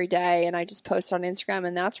macros every day, and I just post on Instagram,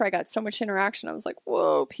 and that's where I got so much interaction. I was like,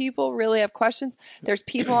 whoa, people really have questions. There's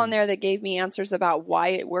people on there that gave me answers about why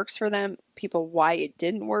it works for them, people why it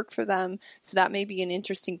didn't work for them. So that may be an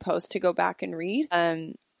interesting post to go back and read.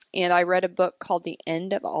 And I read a book called The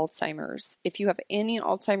End of Alzheimer's. If you have any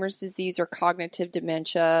Alzheimer's disease or cognitive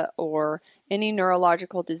dementia or any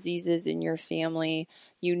neurological diseases in your family,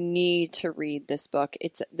 you need to read this book.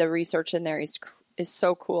 The research in there is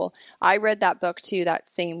so cool. I read that book too that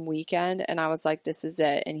same weekend, and I was like, this is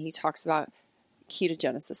it. And he talks about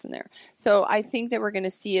ketogenesis in there. So I think that we're going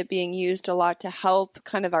to see it being used a lot to help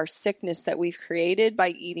kind of our sickness that we've created by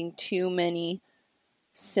eating too many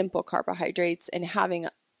simple carbohydrates and having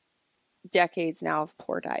decades now of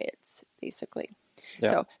poor diets, basically.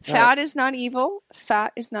 Yeah. So fat is not evil.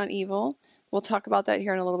 Fat is not evil. We'll talk about that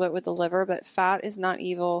here in a little bit with the liver, but fat is not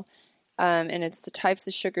evil. And it's the types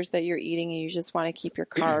of sugars that you're eating, and you just want to keep your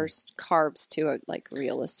carbs to a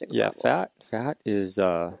realistic level. Yeah, fat is,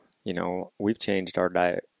 we've changed our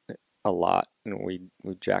diet a lot, and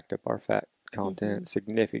we've jacked up our fat content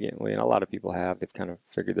significantly, and a lot of people have. They've kind of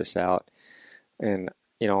figured this out. And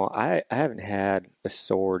I haven't had a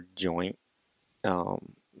sore joint,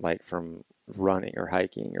 like from running or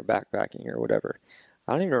hiking or backpacking or whatever.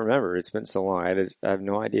 I don't even remember. It's been so long. I have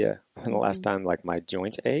no idea when the last time my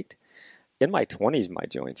joints ached. In my 20s, my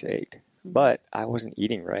joints ached, but I wasn't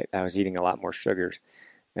eating right. I was eating a lot more sugars,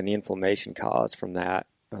 and the inflammation caused from that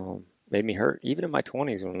made me hurt, even in my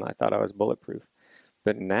 20s when I thought I was bulletproof.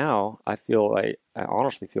 But now I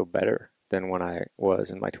honestly feel better than when I was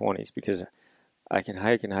in my 20s because I can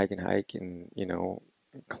hike and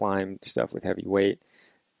climb stuff with heavy weight.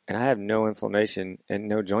 and I have no inflammation and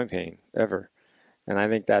no joint pain ever. And I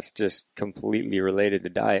think that's just completely related to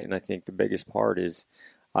diet. And I think the biggest part is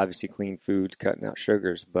obviously clean foods, cutting out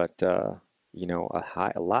sugars, but a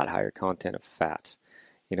lot higher content of fats.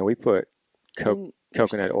 We put coconut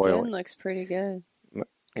oil. Your skin looks pretty good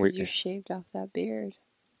because you shaved off that beard,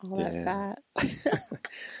 all that fat.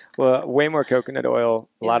 Well, way more coconut oil,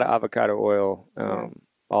 a lot of avocado oil,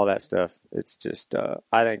 all that stuff. It's just,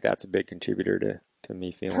 I think that's a big contributor to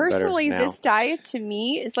me feeling personally better now. This diet to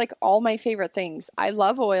me is like all my favorite things. I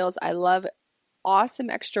love oils. I love awesome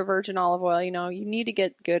extra virgin olive oil. You need to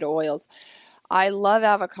get good oils. I love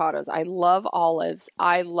avocados. I love olives.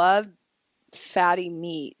 I love fatty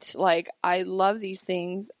meat. Like, I love these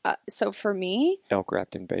things. So for me, elk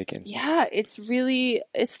wrapped in bacon. Yeah, it's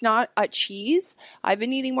not a cheese. I've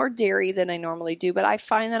been eating more dairy than I normally do, but I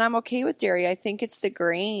find that I'm okay with dairy. I think it's the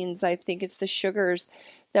grains. I think it's the sugars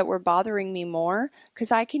that were bothering me more, because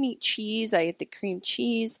I can eat cheese. I eat the cream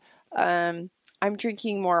cheese. I'm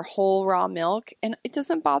drinking more whole raw milk, and it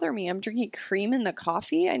doesn't bother me. I'm drinking cream in the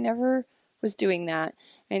coffee. I never was doing that.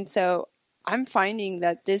 And so I'm finding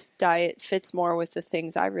that this diet fits more with the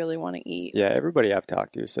things I really want to eat. Yeah, everybody I've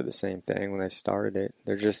talked to said the same thing when they started it.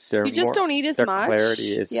 You just don't eat as much. Their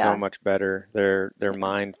clarity is so much better. Their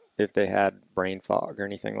mind, if they had brain fog or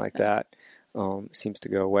anything like that, seems to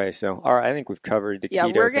go away. So, all right, I think we've covered the keto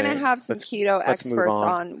thing. Yeah, we're going to have some keto experts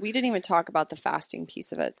on. We didn't even talk about the fasting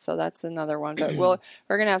piece of it, so that's another one. But we're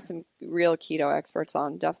going to have some real keto experts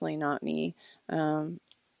on. Definitely not me.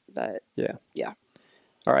 But yeah.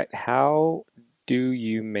 All right, how do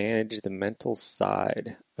you manage the mental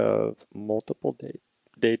side of multiple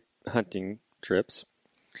day hunting trips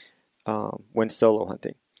when solo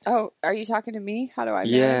hunting? Oh, are you talking to me? How do I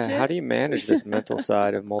manage it? Yeah, how do you manage this mental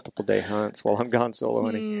side of multiple day hunts while I'm gone solo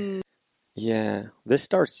hunting? Yeah, this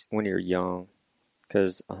starts when you're young,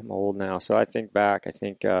 because I'm old now. So I think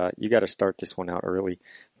you got to start this one out early.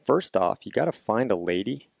 First off, you got to find a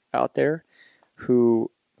lady out there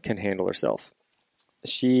who can handle herself.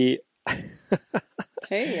 Hey,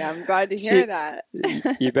 I'm glad to hear that.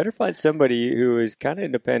 You better find somebody who is kind of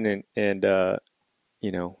independent and can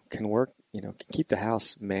work, can keep the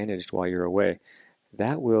house managed while you're away.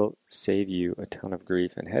 That will save you a ton of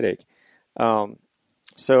grief and headache.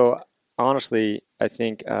 So honestly, I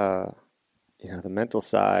think the mental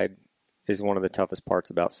side is one of the toughest parts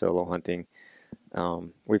about solo hunting.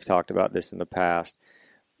 We've talked about this in the past.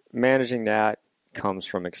 Managing that comes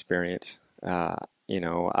from experience.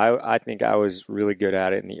 I think I was really good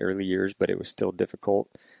at it in the early years, but it was still difficult.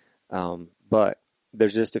 But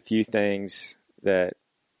there's just a few things that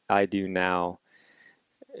I do now.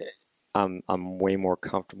 I'm way more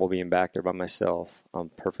comfortable being back there by myself. I'm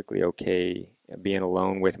perfectly okay being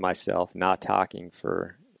alone with myself, not talking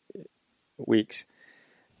for weeks,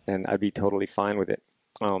 and I'd be totally fine with it.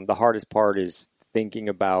 The hardest part is thinking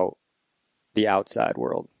about the outside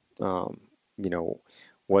world.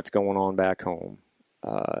 What's going on back home?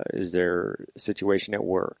 Is there a situation at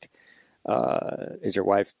work? Is your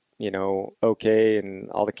wife, okay, and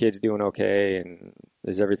all the kids doing okay, and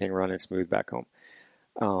is everything running smooth back home?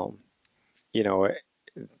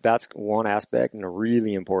 That's one aspect, and a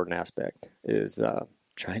really important aspect is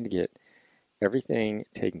trying to get everything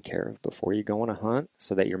taken care of before you go on a hunt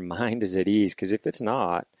so that your mind is at ease, because if it's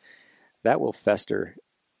not, that will fester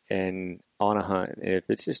and on a hunt. And if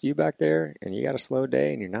it's just you back there and you got a slow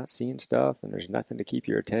day and you're not seeing stuff and there's nothing to keep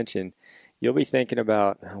your attention, you'll be thinking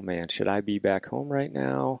about, oh man, should I be back home right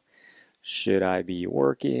now? Should I be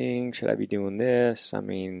working? Should I be doing this? I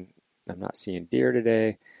mean, I'm not seeing deer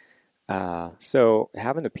today. So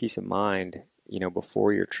having the peace of mind,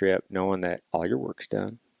 before your trip, knowing that all your work's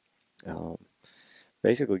done,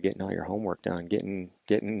 basically getting all your homework done, getting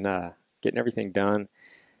everything done.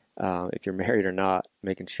 If you're married or not,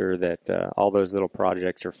 making sure that all those little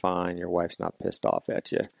projects are fine, your wife's not pissed off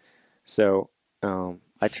at you. So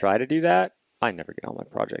I try to do that. I never get all my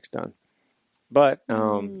projects done. But,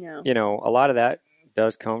 no. A lot of that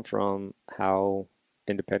does come from how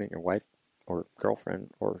independent your wife or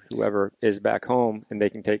girlfriend or whoever is back home, and they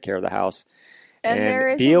can take care of the house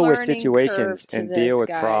and deal with situations and deal with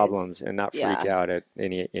problems and not freak out at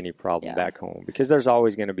any problem back home, because there's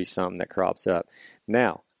always going to be something that crops up.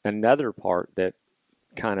 Now, another part that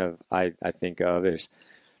kind of I think of is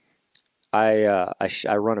I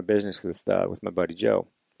run a business with my buddy Joe.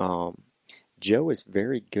 Joe is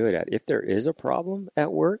very good at, if there is a problem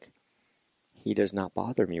at work, he does not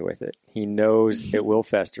bother me with it. He knows it will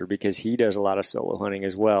fester because he does a lot of solo hunting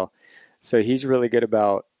as well. So he's really good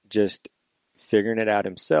about just figuring it out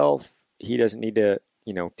himself. He doesn't need to,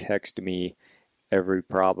 text me every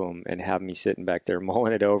problem and have me sitting back there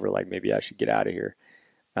mulling it over like maybe I should get out of here.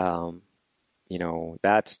 You know,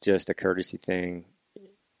 that's just a courtesy thing.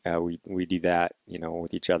 We do that, you know,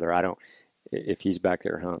 with each other. If he's back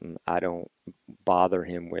there hunting, I don't bother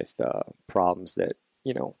him with problems that,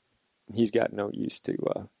 you know, he's got no use to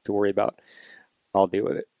worry about. I'll deal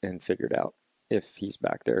with it and figure it out if he's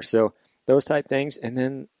back there. So those type things. And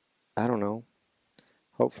then, I don't know,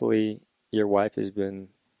 hopefully your wife has been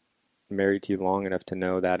married to you long enough to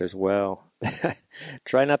know that as well.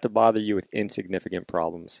 Try not to bother you with insignificant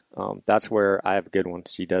problems. That's where I have a good one.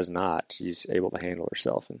 She does not. She's able to handle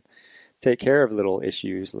herself and take care of little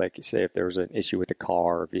issues. Like, say, if there was an issue with a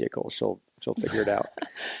car or vehicle, she'll figure it out.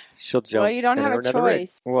 She'll jump. Well, you don't have a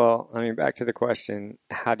choice. Well, I mean, back to the question: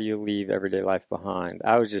 how do you leave everyday life behind?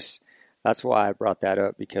 That's why I brought that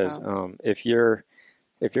up, because if you're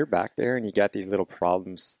back there and you got these little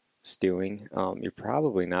problems stewing, you're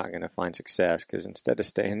probably not going to find success, because instead of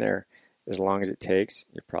staying there as long as it takes,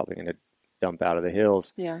 you're probably going to dump out of the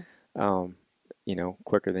hills. Yeah. You know,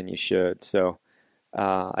 quicker than you should. So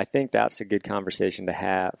I think that's a good conversation to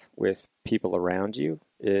have with people around you,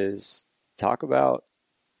 is talk about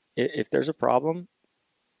if there's a problem,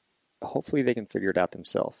 hopefully they can figure it out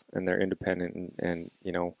themselves and they're independent and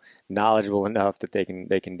you know, knowledgeable enough that they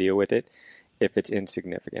can deal with it if it's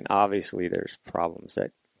insignificant. Obviously there's problems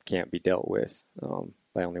that can't be dealt with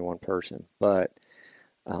by only one person, but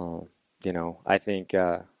you know, I think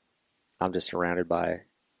I'm just surrounded by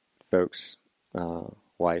folks,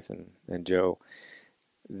 wife and Joe.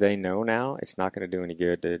 They know now it's not going to do any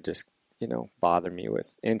good to just, you know, bother me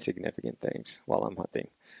with insignificant things while I'm hunting,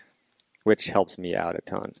 which helps me out a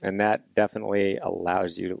ton. And that definitely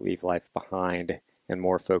allows you to leave life behind and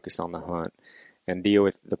more focus on the hunt and deal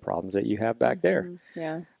with the problems that you have back there.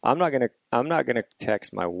 Yeah. I'm not gonna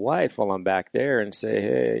text my wife while I'm back there and say,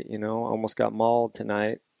 hey, you know, almost got mauled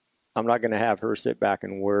tonight. I'm not gonna have her sit back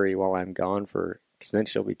and worry while I'm gone, because then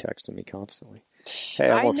she'll be texting me constantly. Hey,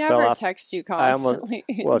 I never text you constantly.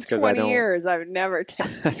 Well, it's because I don't. 20 years, I've never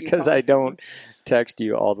texted That's you. because I don't text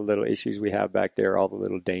you all the little issues we have back there, all the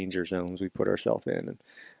little danger zones we put ourselves in, and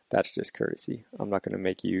that's just courtesy. I'm not going to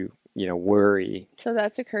make you, you know, worry. So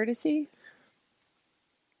that's a courtesy?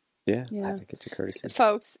 Yeah, I think it's a courtesy.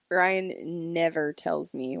 Folks, Ryan never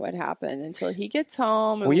tells me what happened until he gets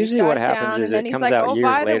home. And well, usually what happens is it comes out years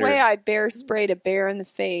later. By the way, I bear sprayed a bear in the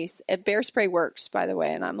face. And bear spray works, by the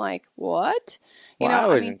way. And I'm like, what? You know, I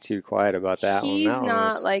wasn't too quiet about that one. He's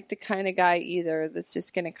not like the kind of guy either that's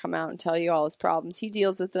just going to come out and tell you all his problems. He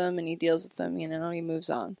deals with them, and he deals with them, you know, he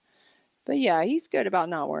moves on. But yeah, he's good about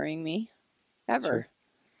not worrying me. Ever. Sure.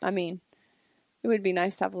 I mean, it would be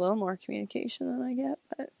nice to have a little more communication than I get,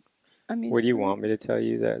 but would you want me to tell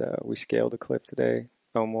you that we scaled a cliff today?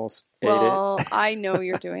 Almost ate it? Well, I know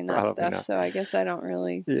you're doing that stuff, so I guess I don't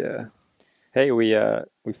really. Yeah. Hey, we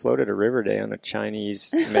floated a river day on a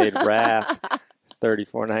Chinese-made raft,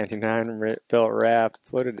 $34.99 built raft.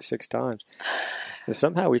 Floated it 6 times, and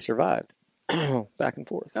somehow we survived. Back and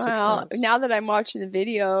forth 6 times. Now that I'm watching the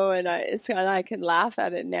video, and I can laugh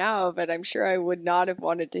at it now, but I'm sure I would not have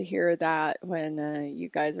wanted to hear that when you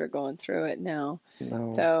guys were going through it now.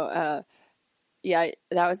 No. So, yeah,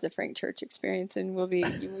 that was the Frank Church experience, and we'll be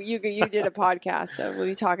you did a podcast, so we'll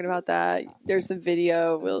be talking about that. There's the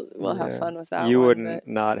video. We'll have fun with that. You wouldn't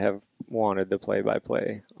not have wanted the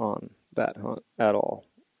play-by-play on that hunt at all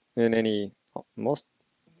in any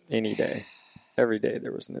day. Every day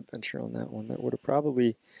there was an adventure on that one that would have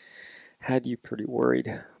probably had you pretty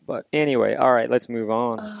worried. But anyway, all right, let's move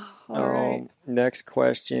on. All right. Next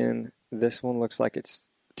question. This one looks like it's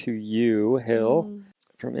to you, Hill,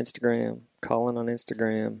 from Instagram. Colin on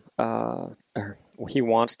Instagram. He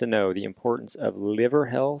wants to know the importance of liver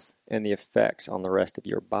health and the effects on the rest of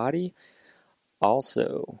your body.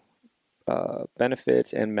 Also,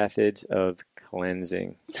 benefits and methods of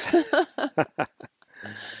cleansing.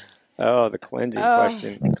 Oh, the cleansing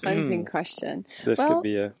question. The cleansing question. This could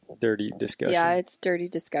be a dirty discussion. Yeah, it's dirty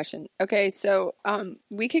discussion. Okay, so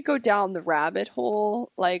we could go down the rabbit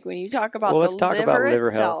hole. Like when you talk about let's talk about liver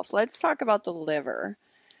health. Let's talk about the liver.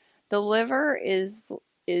 The liver is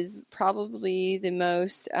probably the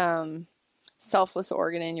most selfless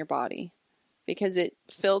organ in your body because it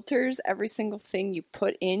filters every single thing you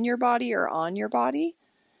put in your body or on your body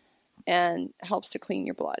and helps to clean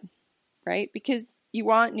your blood, right? Because you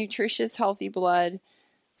want nutritious, healthy blood,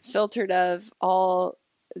 filtered of all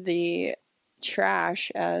the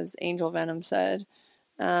trash, as Angel Venom said,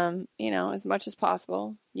 as much as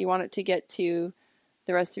possible. You want it to get to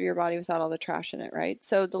the rest of your body without all the trash in it, right?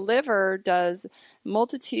 So the liver does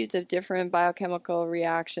multitudes of different biochemical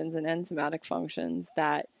reactions and enzymatic functions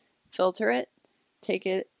that filter it take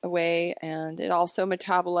it away. And it also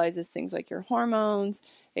metabolizes things like your hormones.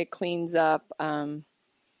 It cleans up,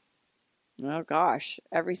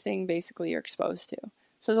 everything basically you're exposed to.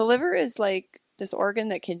 So the liver is like this organ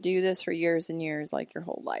that can do this for years and years, like your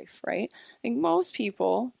whole life, right? I think most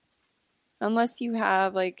people, unless you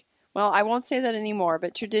have I won't say that anymore,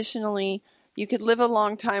 but traditionally you could live a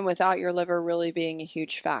long time without your liver really being a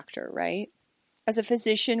huge factor, right? As a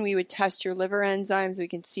physician, we would test your liver enzymes. We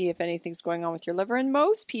can see if anything's going on with your liver. And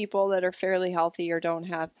most people that are fairly healthy or don't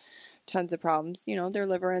have tons of problems, their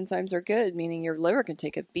liver enzymes are good, meaning your liver can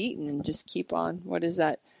take a beating and just keep on. What is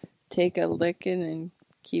that? Take a licking and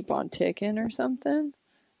keep on ticking or something?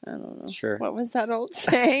 I don't know. Sure. What was that old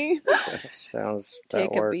saying? Sounds that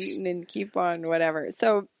Take works. a beating and keep on whatever.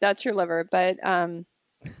 So that's your liver. But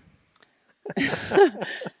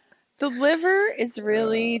the liver is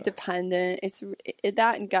really dependent.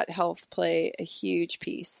 That and gut health play a huge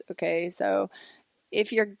piece. Okay. So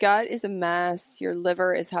if your gut is a mess, your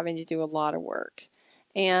liver is having to do a lot of work.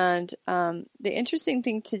 And the interesting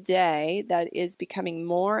thing today that is becoming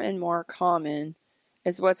more and more common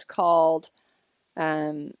is what's called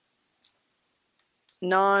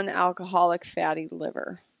non-alcoholic fatty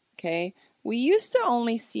liver. Okay. We used to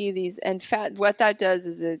only see these, and what that does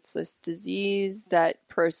is it's this disease that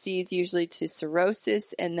proceeds usually to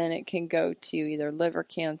cirrhosis, and then it can go to either liver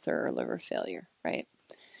cancer or liver failure, right?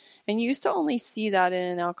 And you used to only see that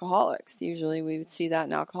in alcoholics. Usually we would see that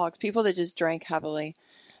in alcoholics, people that just drank heavily.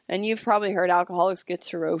 And you've probably heard alcoholics get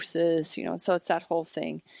cirrhosis, so it's that whole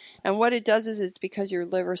thing. And what it does is it's because your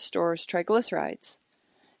liver stores triglycerides.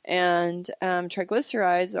 And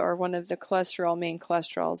triglycerides are one of the main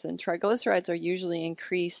cholesterols, and triglycerides are usually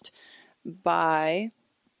increased by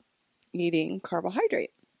eating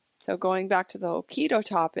carbohydrate. So going back to the whole keto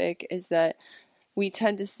topic is that we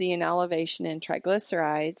tend to see an elevation in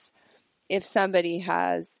triglycerides if somebody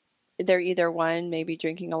they're either maybe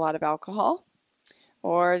drinking a lot of alcohol,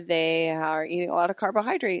 or they are eating a lot of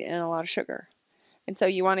carbohydrate and a lot of sugar. And so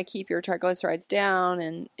you want to keep your triglycerides down,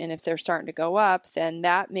 and if they're starting to go up, then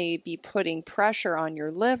that may be putting pressure on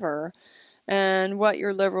your liver. And what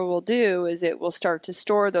your liver will do is it will start to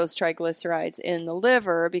store those triglycerides in the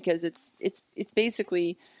liver, because it's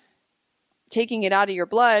basically taking it out of your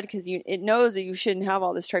blood, because it knows that you shouldn't have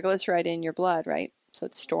all this triglyceride in your blood, right? So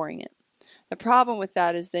it's storing it. The problem with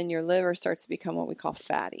that is then your liver starts to become what we call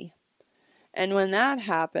fatty. And when that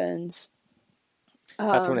happens,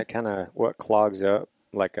 that's when it kind of clogs up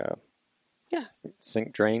like a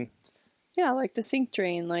sink drain. Yeah, like the sink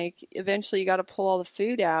drain. Like eventually you got to pull all the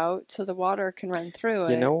food out so the water can run through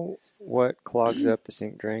it. You know what clogs up the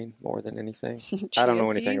sink drain more than anything? I don't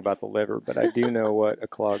know anything about the liver, but I do know what a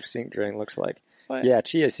clogged sink drain looks like. What? Yeah,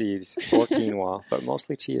 chia seeds or quinoa, but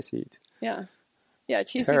mostly chia seeds. Yeah. Yeah,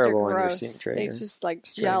 chia Terrible seeds are gross. in your sink They just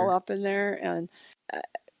gel up in there. And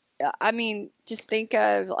just think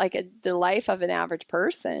of the life of an average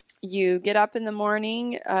person. You get up in the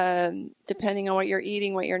morning, depending on what you're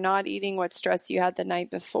eating, what you're not eating, what stress you had the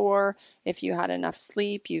night before. If you had enough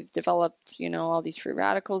sleep, you've developed, all these free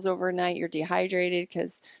radicals overnight. You're dehydrated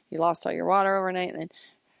because you lost all your water overnight. And then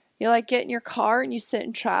you get in your car and you sit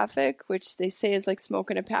in traffic, which they say is like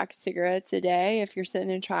smoking a pack of cigarettes a day if you're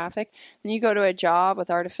sitting in traffic. Then you go to a job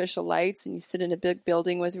with artificial lights and you sit in a big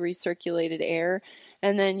building with recirculated air.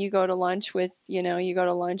 And then you go to lunch and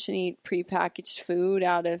eat prepackaged food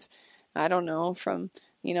out of, I don't know, from,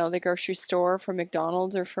 the grocery store, from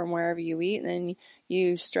McDonald's or from wherever you eat. And then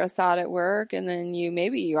you stress out at work, and then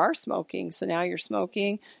maybe you are smoking. So now you're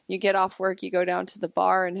smoking. You get off work, you go down to the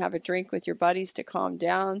bar and have a drink with your buddies to calm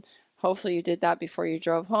down. Hopefully you did that before you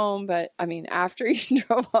drove home, after you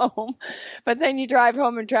drove home. But then you drive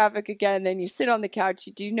home in traffic again, then you sit on the couch,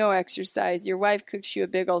 you do no exercise. Your wife cooks you a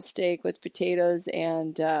big old steak with potatoes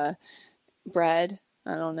and bread.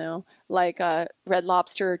 I don't know, like Red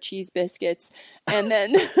Lobster or cheese biscuits. And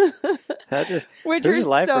then, which whose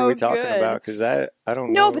life so are we talking good. about? Because I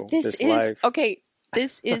don't No, know. but this is, life. Okay,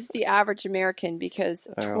 this is the average American, because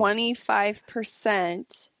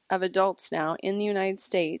 25% of adults now in the United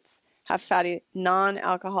States have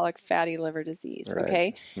non-alcoholic fatty liver disease, right.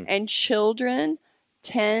 Okay? And children,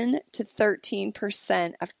 10 to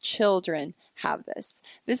 13% of children have this.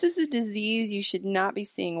 This is a disease you should not be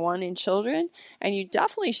seeing in children, and you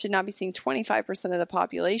definitely should not be seeing 25% of the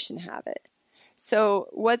population have it. So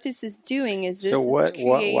what this is doing is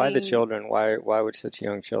why the children? Why would such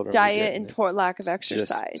young children? Diet and poor lack of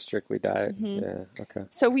exercise. Just strictly diet. Mm-hmm. Yeah. Okay.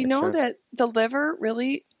 So we Makes know sense. that the liver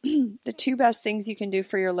really, the two best things you can do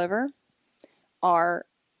for your liver are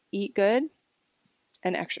eat good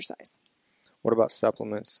and exercise. What about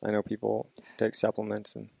supplements? I know people take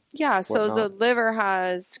supplements and Yeah, so the whatnot. liver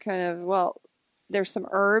has there's some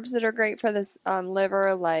herbs that are great for this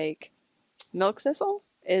liver, like milk thistle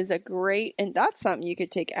is a great, and that's something you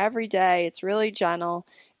could take every day. It's really gentle,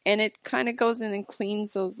 and it kind of goes in and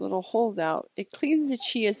cleans those little holes out. It cleans the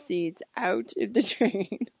chia seeds out of the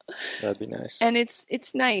drain. That'd be nice. And it's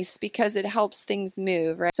nice because it helps things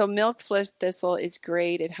move, right? So milk thistle is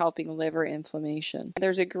great at helping liver inflammation.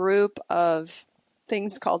 There's a group of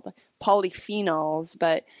things called polyphenols,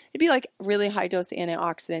 but it'd be like really high dose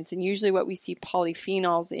antioxidants. And usually what we see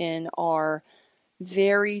polyphenols in are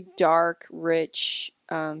very dark, rich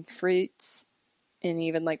fruits, and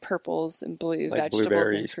even like purples and blue Like vegetables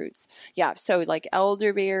blueberries. and fruits. Yeah, so like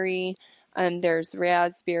elderberry, there's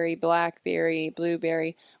raspberry, blackberry,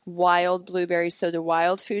 blueberry, wild blueberry. So the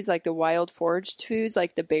wild foods, like the wild foraged foods,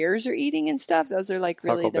 like the bears are eating and stuff, those are like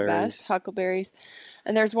really the best. Huckleberries.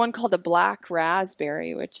 And there's one called the black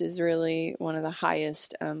raspberry, which is really one of the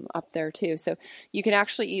highest up there too. So you can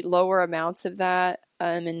actually eat lower amounts of that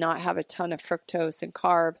and not have a ton of fructose and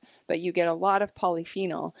carb, but you get a lot of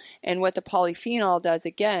polyphenol. And what the polyphenol does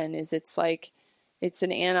again is it's an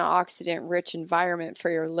antioxidant rich environment for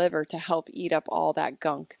your liver to help eat up all that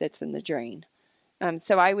gunk that's in the drain.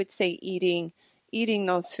 So I would say eating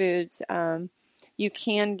those foods. You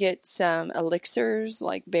can get some elixirs,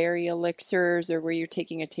 like berry elixirs, or where you're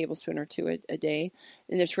taking a tablespoon or two a day,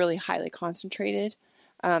 and it's really highly concentrated.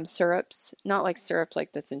 Syrups, not like syrup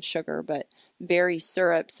like that's in sugar, but berry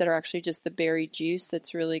syrups that are actually just the berry juice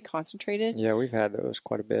that's really concentrated. Yeah, we've had those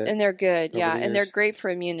quite a bit. And they're good, yeah, and they're great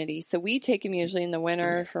for immunity. So we take them usually in the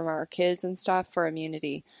winter from our kids and stuff for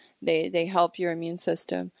immunity. They help your immune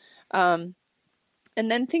system. And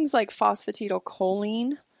then things like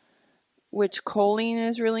phosphatidylcholine, which choline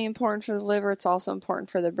is really important for the liver. It's also important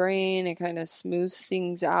for the brain. It kind of smooths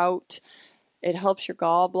things out. It helps your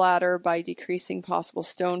gallbladder by decreasing possible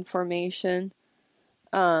stone formation.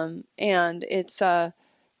 And it's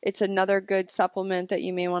another good supplement that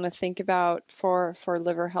you may want to think about for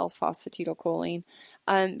liver health, phosphatidylcholine.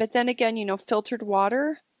 But then again, filtered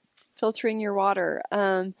water, filtering your water,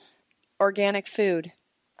 organic food,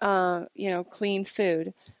 clean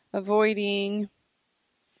food, avoiding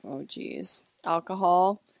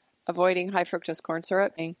alcohol, avoiding high fructose corn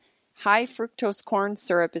syrup. High fructose corn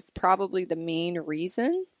syrup is probably the main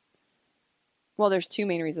reason. Well, there's two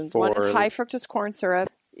main reasons. One is high fructose corn syrup.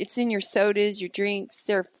 It's in your sodas, your drinks.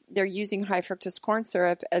 They're using high fructose corn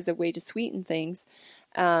syrup as a way to sweeten things.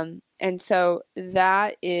 And so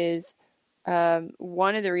that is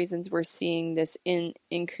one of the reasons we're seeing this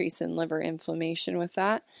increase in liver inflammation with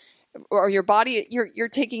that. Or your body, you're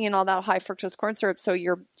taking in all that high fructose corn syrup, so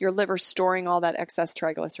your liver's storing all that excess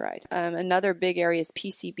triglyceride. Another big area is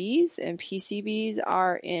PCBs, and PCBs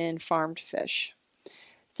are in farmed fish.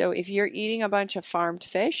 So if you're eating a bunch of farmed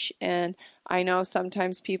fish, and I know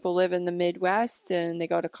sometimes people live in the Midwest and they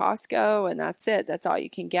go to Costco and that's it, that's all you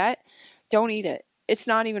can get, don't eat it. It's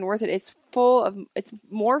not even worth it. It's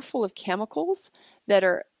more full of chemicals that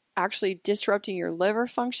are actually disrupting your liver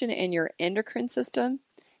function and your endocrine system.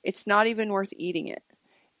 It's not even worth eating it.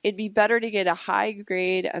 It'd be better to get a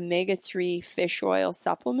high-grade omega-3 fish oil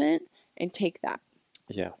supplement and take that.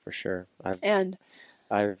 Yeah, for sure.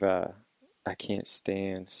 I can't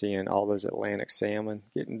stand seeing all those Atlantic salmon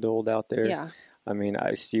getting doled out there. Yeah. I mean,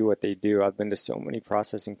 I see what they do. I've been to so many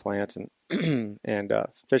processing plants and and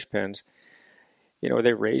fish pens.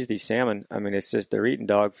 They raise these salmon. I mean, it's just they're eating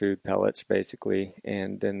dog food pellets basically,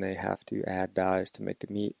 and then they have to add dyes to make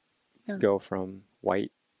the meat go from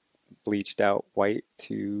white, bleached out white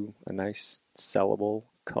to a nice sellable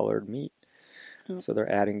colored meat. So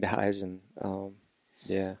they're adding dyes and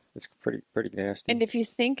yeah, it's pretty nasty. And if you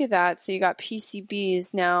think of that, so you got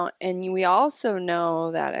PCBs now, and we also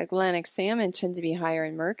know that Atlantic salmon tend to be higher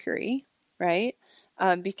in mercury, right?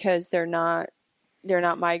 Because they're not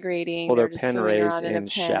migrating. Well, they're just pen swimming raised around in a in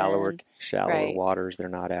pen. shallower waters. They're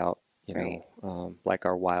not out, Right. Like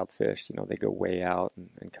our wild fish. They go way out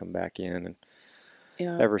and come back in, and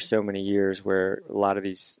Yeah. ever so many years where a lot of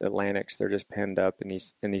these Atlantics, they're just penned up in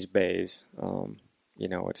these bays.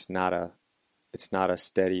 It's not a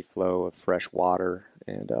steady flow of fresh water,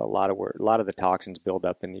 and a lot of the toxins build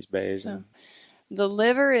up in these bays. And the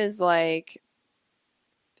liver is like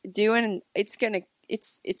doing it's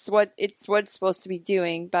what it's supposed to be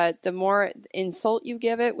doing, but the more insult you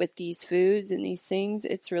give it with these foods and these things,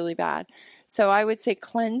 it's really bad. So I would say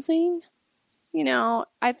cleansing.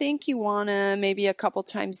 I think you want to maybe a couple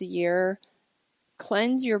times a year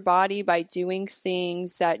cleanse your body by doing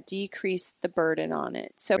things that decrease the burden on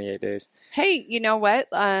it. So 28 days. Hey, you know what?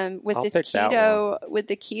 With I'll this pick that keto, with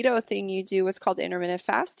the keto thing, you do what's called intermittent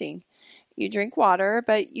fasting. You drink water,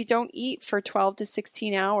 but you don't eat for 12 to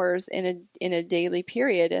 16 hours in a daily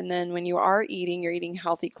period. And then when you are eating, you're eating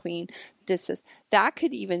healthy, clean. That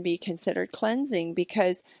could even be considered cleansing,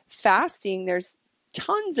 because fasting, there's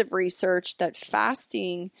tons of research that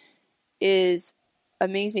fasting is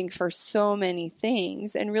amazing for so many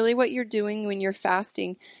things. And really what you're doing when you're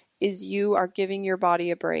fasting is you are giving your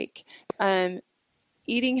body a break.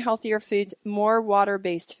 Eating healthier foods, more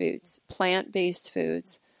water-based foods, plant-based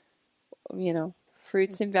foods,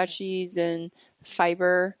 fruits and veggies and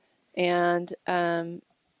fiber, and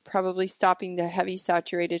probably stopping the heavy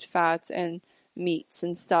saturated fats and meats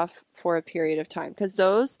and stuff for a period of time, because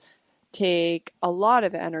those take a lot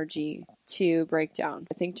of energy to break down.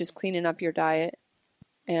 I think just cleaning up your diet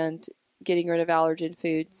and getting rid of allergen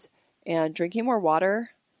foods and drinking more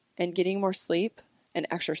water and getting more sleep and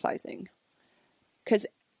exercising. Because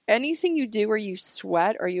anything you do where you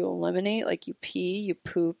sweat or you eliminate, like you pee, you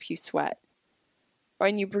poop, you sweat,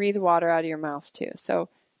 and you breathe water out of your mouth too. So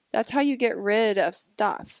that's how you get rid of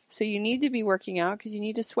stuff. So you need to be working out because you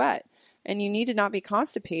need to sweat, and you need to not be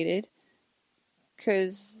constipated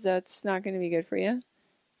because that's not going to be good for you.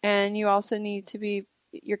 And you also need to be,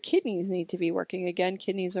 your kidneys need to be working. Again,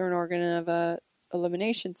 kidneys are an organ of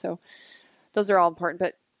elimination. So those are all important.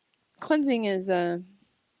 But cleansing is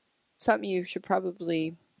something you should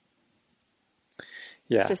probably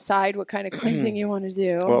decide what kind of cleansing you want to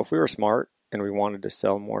do. Well, if we were smart and we wanted to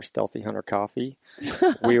sell more Stealthy Hunter coffee,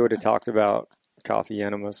 we would have talked about coffee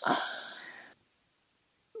enemas.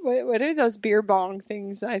 What are those beer bong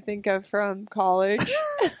things I think of from college?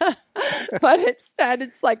 But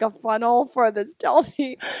it's like a funnel for the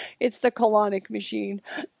Stealthy. It's the colonic machine.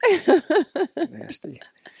 Nasty.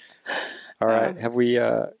 All right. Have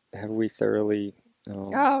we thoroughly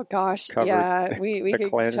oh gosh, yeah. We could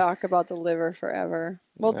cleanse? talk about the liver forever.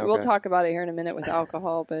 We'll talk about it here in a minute with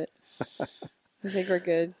alcohol, but I think we're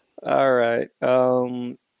good. All right.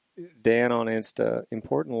 Dan on Insta,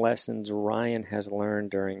 important lessons Ryan has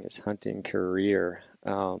learned during his hunting career.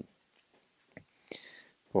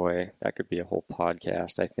 Boy, that could be a whole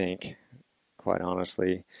podcast, I think, quite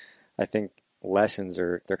honestly. I think lessons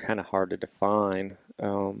they're kind of hard to define,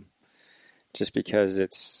 just because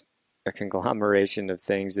it's a conglomeration of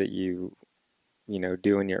things that you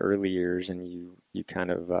do in your early years, and you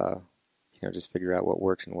kind of just figure out what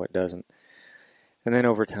works and what doesn't. And then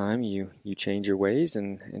over time, you change your ways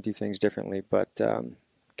and do things differently. But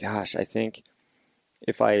gosh, I think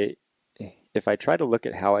if I try to look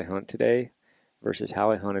at how I hunt today versus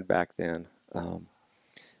how I hunted back then,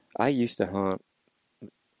 I used to hunt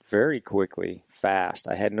very quickly, fast.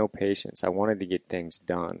 I had no patience. I wanted to get things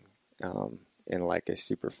done in like a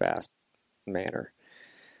super fast manner.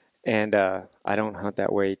 And I don't hunt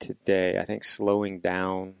that way today. I think slowing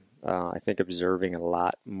down, I think observing a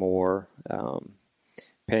lot more,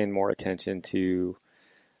 paying more attention to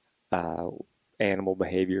animal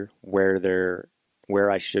behavior,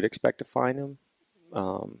 where I should expect to find them,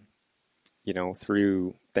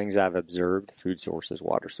 through things I've observed, food sources,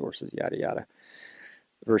 water sources, yada, yada.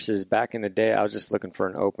 Versus back in the day, I was just looking for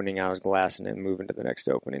an opening. I was glassing it and moving to the next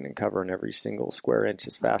opening and covering every single square inch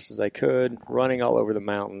as fast as I could, running all over the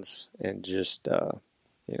mountains and just,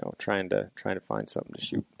 trying to find something to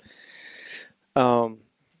shoot.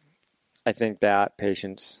 I think that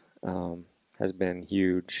patience has been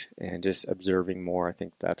huge, and just observing more. I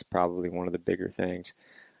think that's probably one of the bigger things.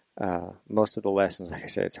 Most of the lessons, like I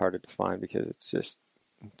said, it's hard to define because it's just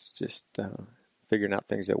figuring out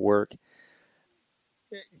things that work.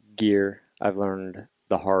 Gear, I've learned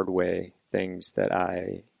the hard way things that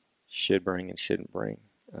I should bring and shouldn't bring.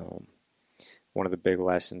 One of the big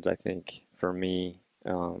lessons, I think, for me,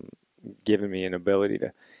 giving me an ability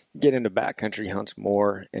to get into backcountry hunts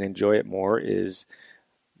more and enjoy it more, is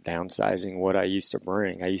downsizing what I used to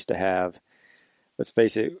bring. I used to have, let's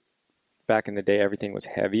face it, back in the day, everything was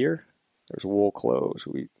heavier. There was wool clothes.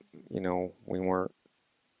 We weren't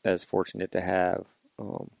as fortunate to have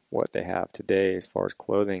what they have today as far as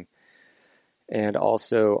clothing. And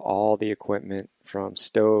also all the equipment from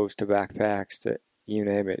stoves to backpacks to you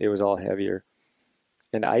name it, it was all heavier.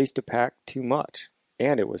 And I used to pack too much,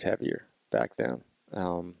 and it was heavier back then.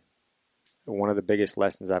 One of the biggest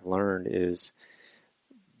lessons I've learned is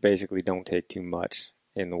basically don't take too much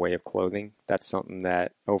in the way of clothing. That's something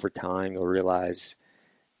that over time you'll realize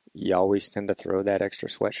you always tend to throw that extra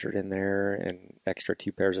sweatshirt in there and extra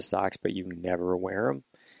 2 pairs of socks, but you never wear them.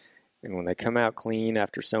 And when they come out clean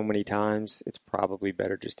after so many times, it's probably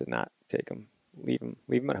better just to not take them leave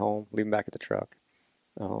them at home, leave them back at the truck.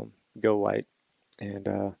 Go light, and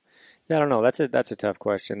yeah, I don't know. That's a tough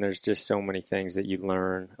question. There's just so many things that you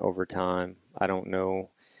learn over time. I don't know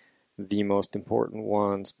the most important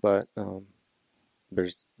ones, but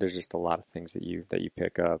there's just a lot of things that you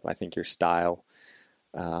pick up. I think your style,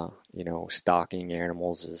 stalking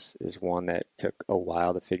animals is one that took a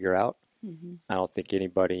while to figure out. Mm-hmm. I don't think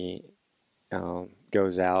anybody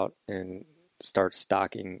goes out and starts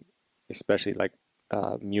stalking, especially like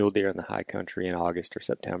mule deer in the high country in August or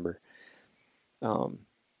September.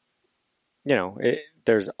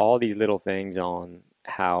 There's all these little things on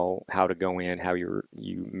how to go in, how you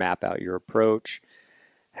map out your approach,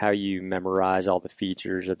 how you memorize all the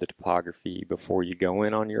features of the topography before you go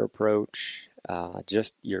in on your approach,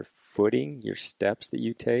 just your footing, your steps that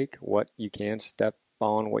you take, what you can step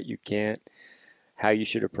on, what you can't, how you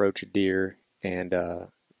should approach a deer, and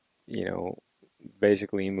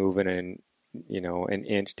basically moving an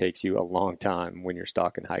inch takes you a long time when you're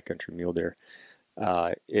stalking high country mule deer.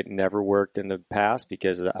 It never worked in the past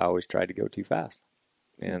because I always tried to go too fast.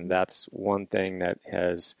 And that's one thing that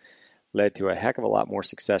has led to a heck of a lot more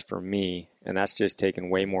success for me. And that's just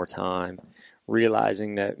taken way more time,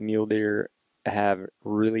 realizing that mule deer have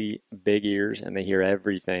really big ears and they hear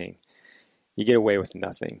everything. You get away with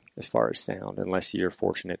nothing as far as sound unless you're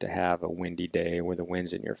fortunate to have a windy day where the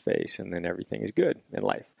wind's in your face, and then everything is good in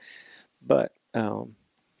life. But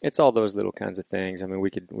it's all those little kinds of things. I mean,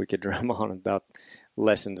 we could drum on about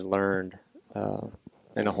lessons learned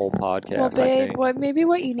in a whole podcast. Well, babe, I think. maybe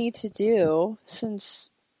what you need to do,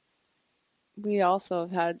 since we also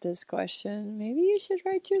have had this question, maybe you should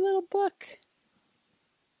write your little book.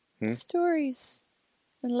 Stories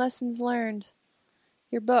and lessons learned.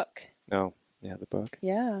 Your book. Oh, yeah, the book.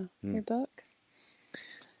 Yeah, your book.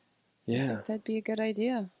 Yeah. I think that'd be a good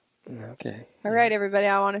idea. Okay. All right, everybody.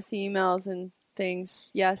 I want to see emails and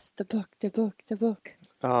things. Yes, the book.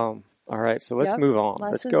 All right, so let's move on.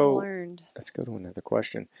 Lessons let's go. learned. Let's go to another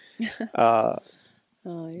question. Oh,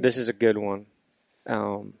 this is a good one.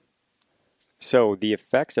 So the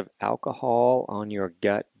effects of alcohol on your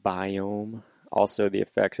gut biome, also the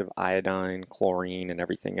effects of iodine, chlorine, and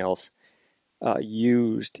everything else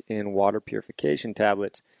used in water purification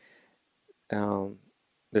tablets.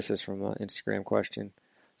 This is from an Instagram question.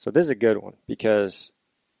 So this is a good one because,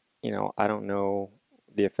 I don't know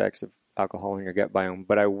the effects of alcohol in your gut biome,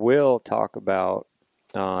 but I will talk about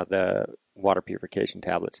the water purification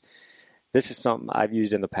tablets. This is something I've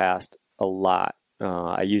used in the past a lot.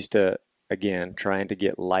 I used to, again, trying to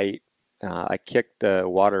get light. I kicked the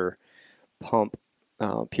water pump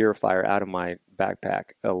purifier out of my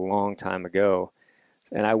backpack a long time ago,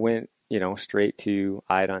 and I went, straight to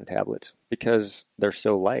iodine tablets because they're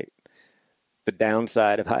so light. The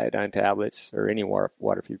downside of iodine tablets or any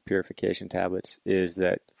water purification tablets is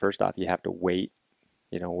that, first off, you have to wait,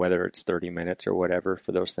 whether it's 30 minutes or whatever,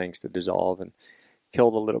 for those things to dissolve and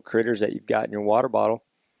kill the little critters that you've got in your water bottle.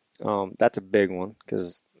 That's a big one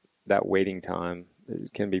because that waiting time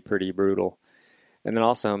can be pretty brutal. And then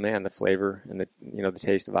also, man, the flavor and the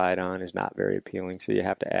taste of iodine is not very appealing, so you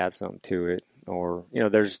have to add something to it. Or,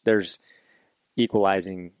 there's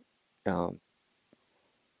equalizing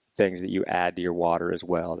things that you add to your water as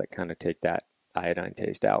well that kind of take that iodine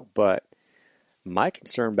taste out. But my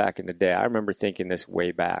concern back in the day, I remember thinking this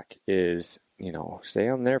way back, is, say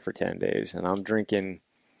I'm there for 10 days and I'm drinking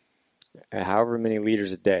however many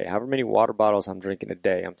liters a day, however many water bottles I'm drinking a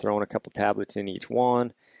day. I'm throwing a couple tablets in each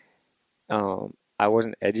one. I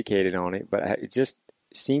wasn't educated on it, but it just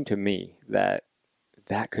seemed to me that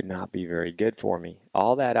could not be very good for me.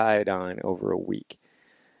 All that iodine over a week.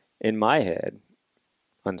 In my head,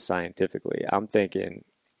 unscientifically, I'm thinking,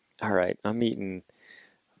 all right,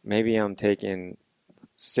 maybe I'm taking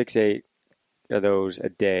 6-8 of those a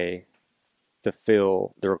day to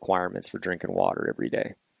fill the requirements for drinking water every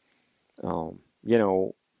day.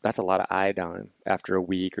 That's a lot of iodine after a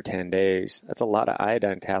week or 10 days. That's a lot of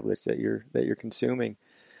iodine tablets that you're consuming.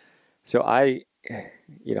 So I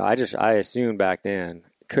assumed back then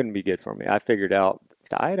it couldn't be good for me. I figured out if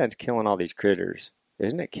the iodine's killing all these critters,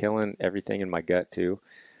 isn't it killing everything in my gut too?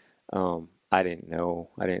 I didn't know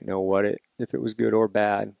if it was good or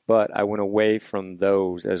bad, but I went away from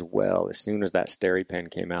those as well as soon as that SteriPen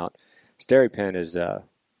came out. SteriPen is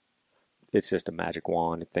it's just a magic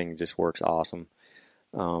wand. The thing just works awesome.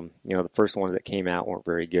 The first ones that came out weren't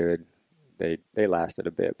very good. They lasted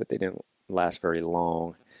a bit, but they didn't last very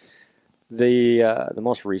long. The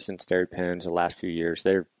most recent SteriPens, the last few years,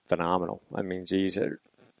 they're phenomenal. I mean, geez,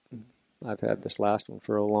 I've had this last one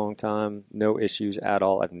for a long time. No issues at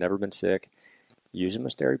all. I've never been sick using my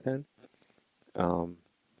SteriPen.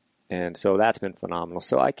 And so that's been phenomenal.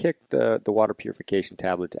 So I kicked the water purification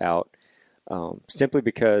tablets out simply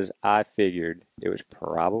because I figured it was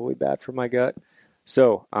probably bad for my gut.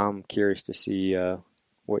 So I'm curious to see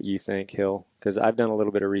what you think, Hill, because I've done a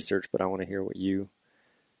little bit of research, but I want to hear what you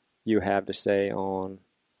have to say on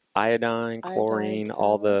iodine, chlorine,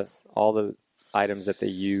 all the items that they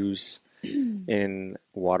use in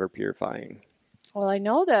water purifying. Well, I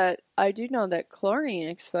do know that chlorine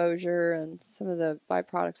exposure and some of the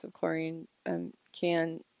byproducts of chlorine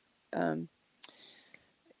can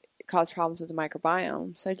cause problems with the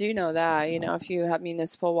microbiome. So I do know that, if you have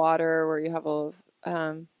municipal water where you have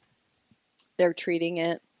they're treating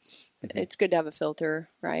it, it's good to have a filter,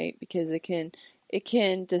 right? Because it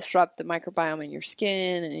can disrupt the microbiome in your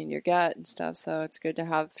skin and in your gut and stuff. So it's good to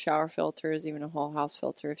have shower filters, even a whole house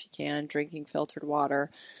filter if you can, drinking filtered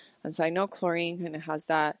water. And so I know chlorine kind of has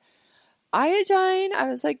that. Iodine, I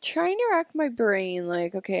was like trying to rack my brain,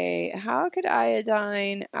 like, okay, how could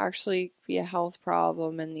iodine actually be a health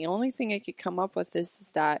problem? And the only thing I could come up with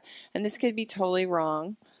is that, and this could be totally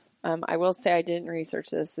wrong. I will say I didn't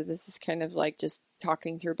research this, so this is kind of like just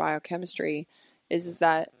talking through biochemistry, is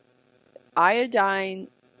that iodine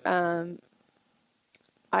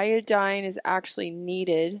is actually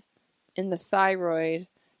needed in the thyroid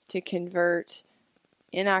to convert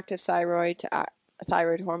inactive thyroid to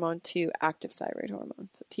thyroid hormone to active thyroid hormone,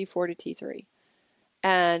 so T4 to T3.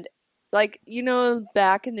 And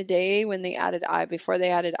back in the day when before they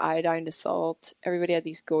added iodine to salt, everybody had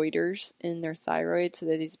these goiters in their thyroid. So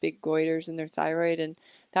they had these big goiters in their thyroid, and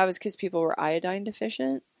that was because people were iodine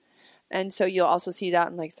deficient. And so you'll also see that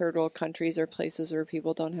in like third world countries or places where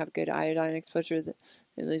people don't have good iodine exposure. They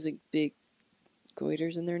have these like big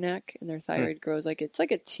goiters in their neck, and their thyroid grows it's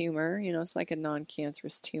like a tumor, it's like a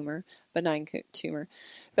non-cancerous tumor, benign tumor.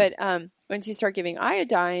 But once you start giving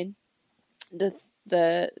iodine, the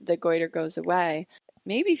goiter goes away.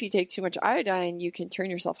 Maybe if you take too much iodine, you can turn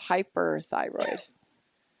yourself hyperthyroid.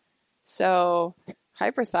 So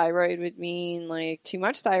hyperthyroid would mean like too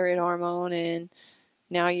much thyroid hormone, and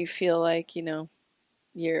now you feel like,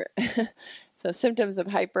 you're so symptoms of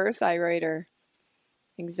hyperthyroid are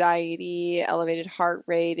anxiety, elevated heart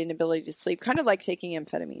rate, inability to sleep, kind of like taking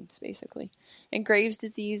amphetamines, basically. And Graves'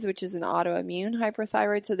 disease, which is an autoimmune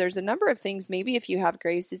hyperthyroid. So there's a number of things. Maybe if you have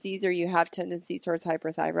Graves' disease or you have tendencies towards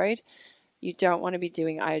hyperthyroid, you don't want to be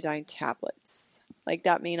doing iodine tablets. Like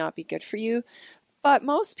that may not be good for you. But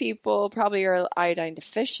most people probably are iodine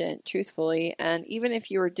deficient, truthfully. And even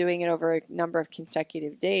if you were doing it over a number of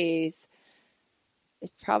consecutive days,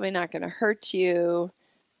 it's probably not going to hurt you,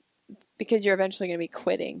 because you're eventually going to be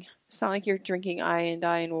quitting. It's not like you're drinking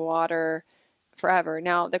iodine water forever.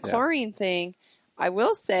 Now, the chlorine thing, I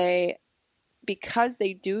will say, because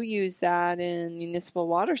they do use that in municipal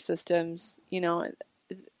water systems,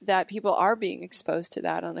 that people are being exposed to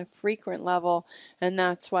that on a frequent level. And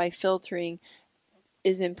that's why filtering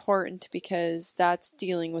is important, because that's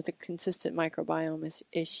dealing with a consistent microbiome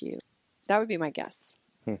issue. That would be my guess.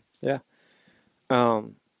 Yeah.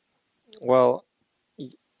 Well,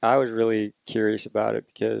 I was really curious about it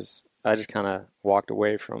because I just kind of walked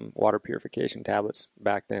away from water purification tablets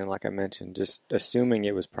back then, like I mentioned, just assuming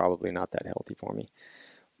it was probably not that healthy for me.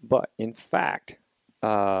 But in fact,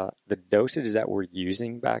 the dosage that we're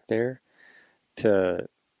using back there to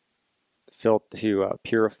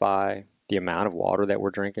purify the amount of water that we're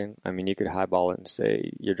drinking, I mean, you could highball it and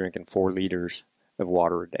say you're drinking 4 liters of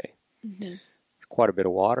water a day. Mm-hmm. Quite a bit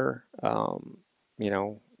of water.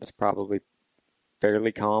 That's probably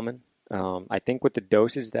fairly common. I think with the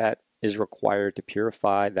dosage that is required to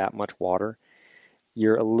purify that much water,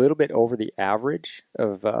 you're a little bit over the average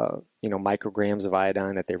of micrograms of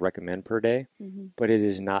iodine that they recommend per day, but it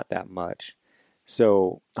is not that much.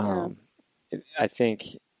 So I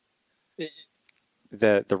think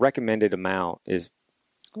the recommended amount is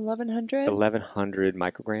 1,100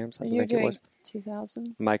 micrograms. I think it was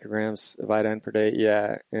 2,000 micrograms of iodine per day.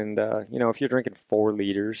 Yeah, and if you're drinking 4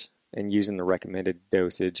 liters and using the recommended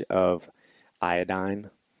dosage of iodine,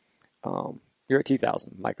 you're at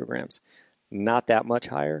 2,000 micrograms. Not that much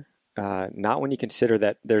higher. Not when you consider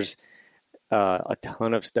that there's a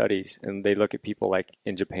ton of studies, and they look at people like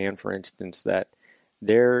in Japan, for instance, that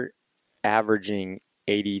they're averaging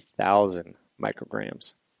 80,000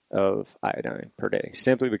 micrograms of iodine per day,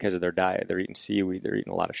 simply because of their diet. They're eating seaweed, they're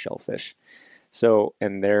eating a lot of shellfish. So,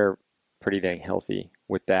 and they're pretty dang healthy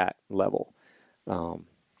with that level.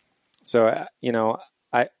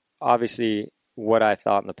 I obviously, what I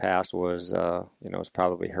thought in the past was, it's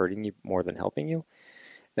probably hurting you more than helping you.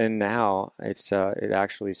 And now it's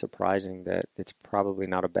actually surprising that it's probably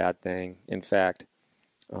not a bad thing. In fact,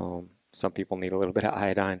 some people need a little bit of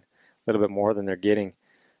iodine little bit more than they're getting.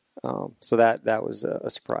 So that was a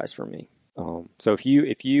surprise for me. So if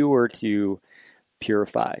you were to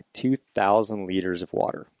purify 2,000 liters of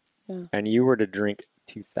water, and you were to drink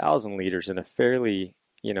 2,000 liters in a fairly,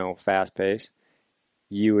 fast pace,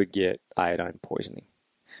 you would get iodine poisoning.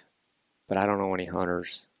 But I don't know any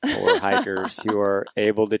hunters or hikers who are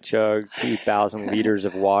able to chug 2,000 liters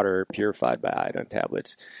of water purified by iodine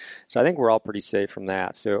tablets. So I think we're all pretty safe from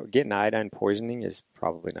that. So getting iodine poisoning is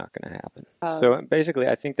probably not going to happen. So basically,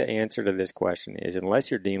 I think the answer to this question is, unless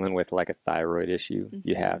you're dealing with like a thyroid issue,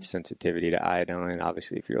 you have sensitivity to iodine.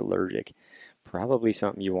 Obviously, if you're allergic, probably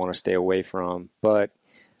something you want to stay away from. But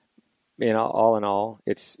all in all,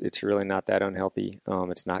 it's really not that unhealthy.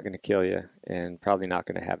 It's not going to kill you, and probably not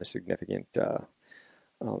going to have a significant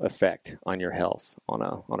effect on your health on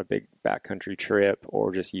a big backcountry trip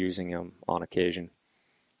or just using them on occasion.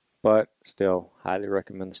 But still, highly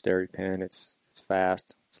recommend the SteriPen. It's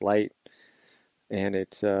fast, it's light, and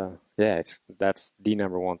that's the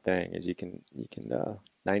number one thing is you can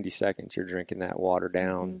 90 seconds you're drinking that water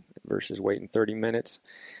down versus waiting 30 minutes.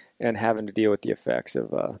 And having to deal with the effects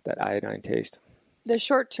of that iodine taste. The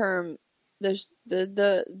short term, there's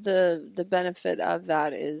the benefit of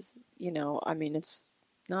that is, it's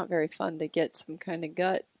not very fun to get some kind of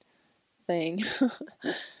gut thing.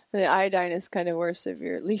 The iodine is kind of worse at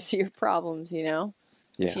least your problems, Yeah.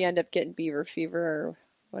 If you end up getting beaver fever or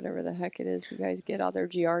whatever the heck it is you guys get out there,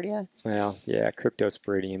 Giardia. Well, yeah,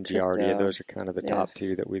 Cryptosporidium, Giardia, those are kind of the top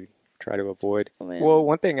two that we try to avoid. Oh, well,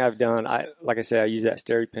 one thing I've done, like I said, I use that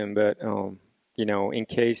SteriPen, but in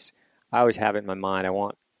case I always have it in my mind, I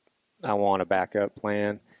want a backup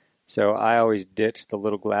plan. So I always ditch the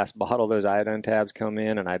little glass bottle those iodine tabs come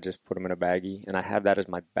in, and I just put them in a baggie, and I have that as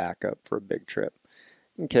my backup for a big trip.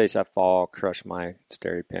 In case I fall, crush my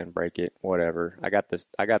SteriPen, break it, whatever. I got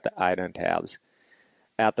the iodine tabs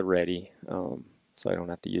at the ready, so I don't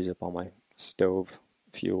have to use up all my stove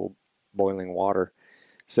fuel boiling water.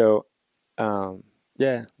 So,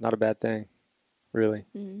 not a bad thing, really.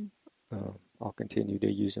 I'll continue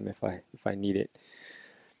to use them if I need it.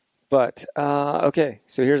 But okay,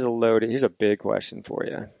 so here's a big question for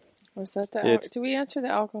you. Was that did we answer the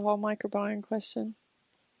alcohol microbiome question?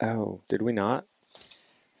 Oh, did we not?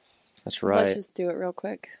 That's right. Let's just do it real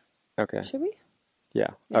quick. Okay. Should we?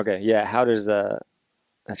 Yeah. Okay. Yeah. How does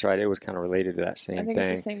that's right. It was kind of related to that same thing. I think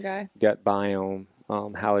it's the same guy. Gut biome.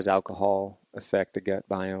 How does alcohol affect the gut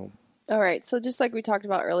biome? All right. So just like we talked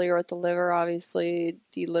about earlier with the liver, obviously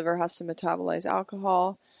the liver has to metabolize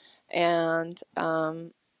alcohol, and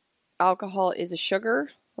alcohol is a sugar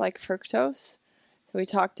like fructose. So we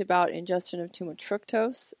talked about ingestion of too much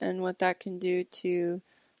fructose and what that can do to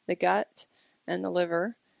the gut and the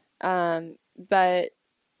liver. But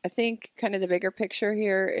I think kind of the bigger picture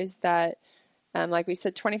here is that, like we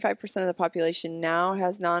said, 25% of the population now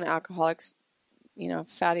has non-alcoholic,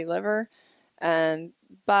 fatty liver.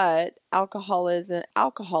 But alcoholism,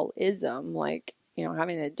 like,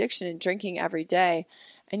 having an addiction and drinking every day.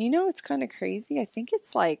 And it's kind of crazy. I think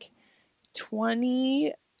it's like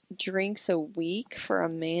 20 drinks a week for a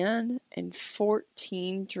man and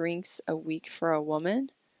 14 drinks a week for a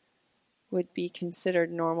woman would be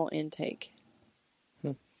considered normal intake.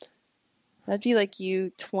 That'd be like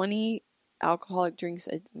 20 alcoholic drinks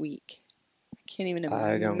a week. I can't even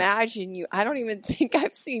imagine you. I don't even think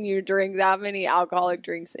I've seen you drink that many alcoholic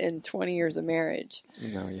drinks in 20 years of marriage.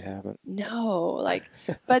 No, you haven't. No,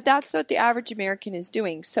 but that's what the average American is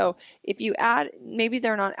doing. So if you add, maybe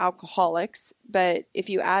they're not alcoholics, but if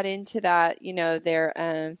you add into that,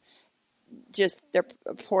 they're just their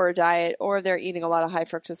poor diet, or they're eating a lot of high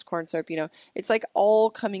fructose corn syrup, it's like all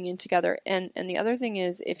coming in together. And the other thing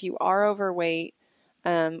is, if you are overweight,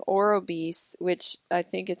 or obese, which I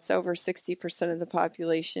think it's over 60% of the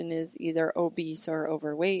population is either obese or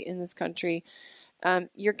overweight in this country,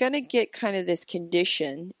 you're going to get kind of this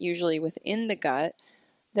condition, usually within the gut,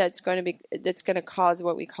 that's going to cause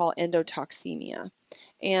what we call endotoxemia.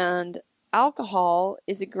 And alcohol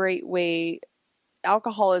is a great way.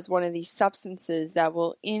 Alcohol is one of these substances that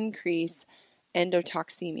will increase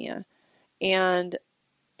endotoxemia. And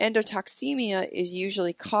endotoxemia is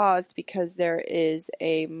usually caused because there is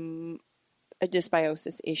a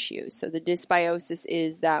dysbiosis issue. So the dysbiosis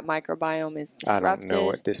is that microbiome is disrupted. I don't know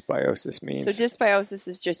what dysbiosis means. So dysbiosis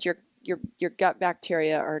is just your gut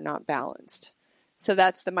bacteria are not balanced. So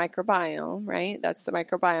that's the microbiome, right? That's the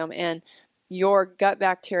microbiome. And your gut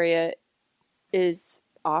bacteria is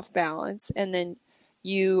off balance. And then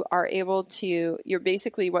you're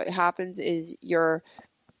basically what happens is your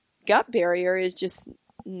gut barrier is just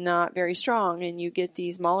not very strong, and you get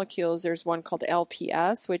these molecules. There's one called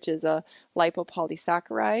LPS, which is a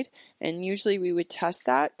lipopolysaccharide, and usually we would test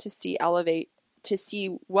that to see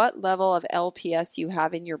what level of LPS you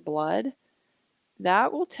have in your blood.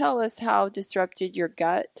 That will tell us how disrupted your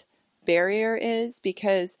gut barrier is,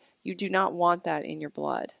 because you do not want that in your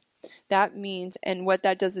blood. That means, and what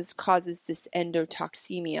that does is causes this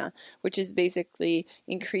endotoxemia, which is basically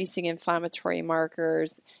increasing inflammatory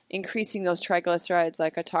markers, increasing those triglycerides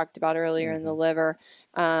like I talked about earlier in the liver,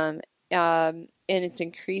 and it's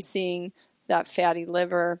increasing that fatty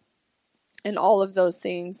liver and all of those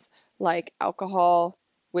things like alcohol,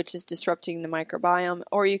 which is disrupting the microbiome.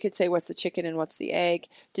 Or you could say, what's the chicken and what's the egg?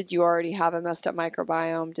 Did you already have a messed up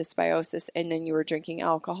microbiome, dysbiosis, and then you were drinking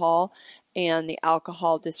alcohol, and the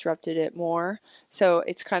alcohol disrupted it more? So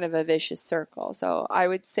it's kind of a vicious circle. So I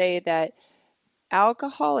would say that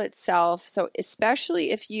alcohol itself, so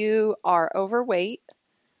especially if you are overweight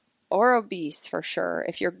or obese, for sure,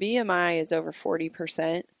 if your BMI is over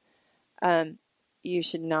 40%, you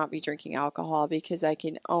should not be drinking alcohol, because I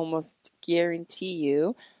can almost guarantee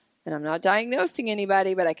you, and I'm not diagnosing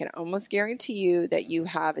anybody, but I can almost guarantee you that you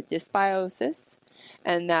have a dysbiosis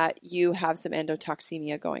and that you have some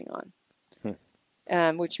endotoxemia going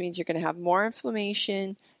on, which means you're going to have more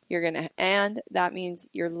inflammation. And that means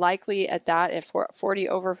you're likely at 40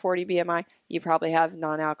 over 40 BMI, you probably have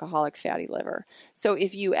non-alcoholic fatty liver. So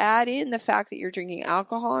if you add in the fact that you're drinking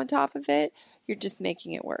alcohol on top of it, you're just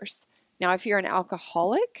making it worse. Now, if you're an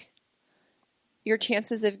alcoholic, your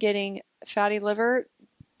chances of getting fatty liver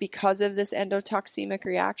because of this endotoxemic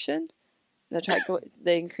reaction, the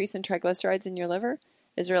increase in triglycerides in your liver,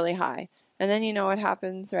 is really high. And then you know what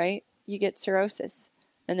happens, right? You get cirrhosis.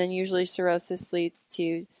 And then usually cirrhosis leads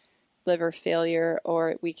to liver failure,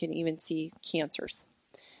 or we can even see cancers.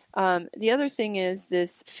 The other thing is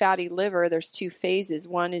this fatty liver, there's two phases.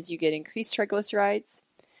 One is you get increased triglycerides,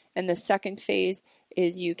 and the second phase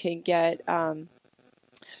is you can get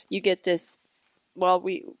this,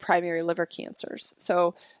 primary liver cancers.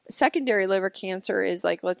 So secondary liver cancer is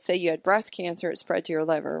like, let's say you had breast cancer, it spread to your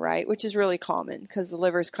liver, right? Which is really common because the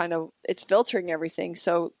liver's it's filtering everything,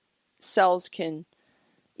 so cells can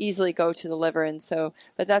easily go to the liver,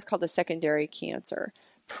 but that's called a secondary cancer.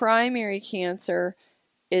 Primary cancer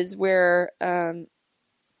is where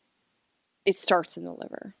it starts in the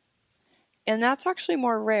liver. And that's actually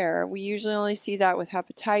more rare. We usually only see that with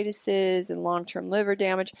hepatitis and long-term liver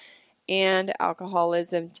damage, and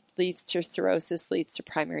alcoholism leads to cirrhosis, leads to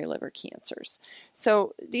primary liver cancers.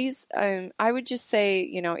 So these, I would just say,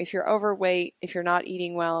 if you're overweight, if you're not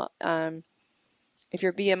eating well, if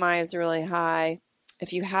your BMI is really high,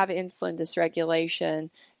 if you have insulin dysregulation,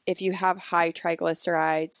 if you have high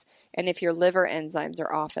triglycerides, and if your liver enzymes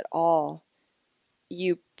are off at all,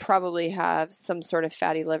 you probably have some sort of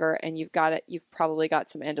fatty liver, and you've probably got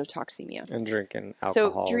some endotoxemia. And drinking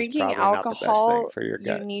alcohol is probably not the best thing for your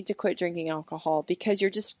gut. You need to quit drinking alcohol because you're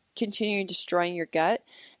just continuing destroying your gut,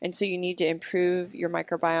 and so you need to improve your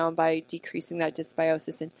microbiome by decreasing that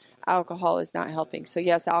dysbiosis, and alcohol is not helping. So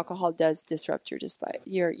yes, alcohol does disrupt your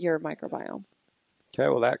microbiome. Okay,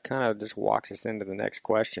 well that kind of just walks us into the next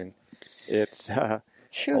question. It's a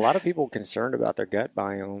lot of people concerned about their gut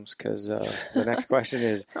biomes because the next question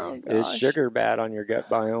is, is sugar bad on your gut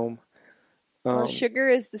biome? Well, sugar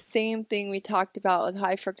is the same thing we talked about with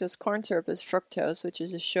high fructose corn syrup as fructose, which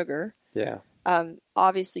is a sugar. Yeah.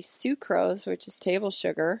 Obviously, sucrose, which is table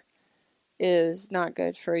sugar, is not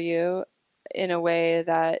good for you in a way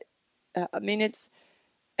that, it's,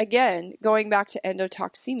 again, going back to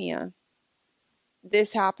endotoxemia.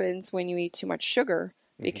 This happens when you eat too much sugar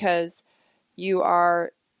because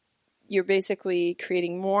you're basically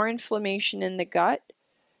creating more inflammation in the gut.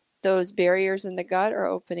 Those barriers in the gut are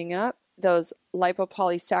opening up. Those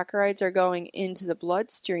lipopolysaccharides are going into the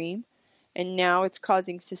bloodstream, and now it's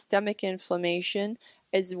causing systemic inflammation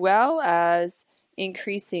as well as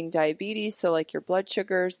increasing diabetes. So like your blood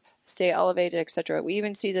sugars stay elevated, etc. We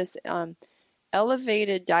even see this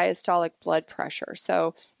elevated diastolic blood pressure.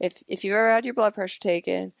 So if you've ever had your blood pressure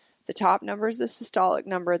taken, the top number is the systolic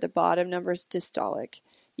number, the bottom number is systolic.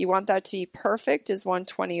 You want that to be perfect is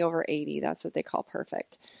 120/80. That's what they call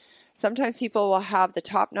perfect. Sometimes people will have the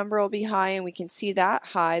top number will be high, and we can see that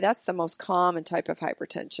high. That's the most common type of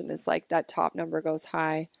hypertension, is like that top number goes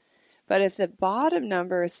high. But if the bottom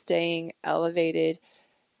number is staying elevated,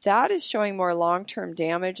 that is showing more long-term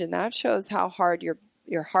damage, and that shows how hard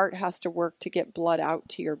your heart has to work to get blood out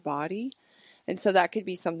to your body. And so that could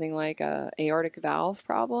be something like a aortic valve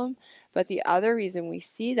problem. But the other reason we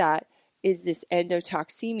see that is this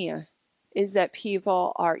endotoxemia, is that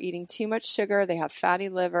people are eating too much sugar, they have fatty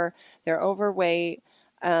liver, they're overweight,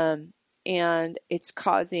 And it's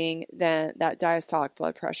causing that diastolic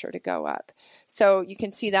blood pressure to go up. So you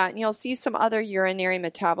can see that, and you'll see some other urinary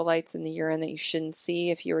metabolites in the urine that you shouldn't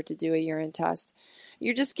see if you were to do a urine test.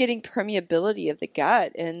 You're just getting permeability of the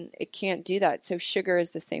gut, and it can't do that. So sugar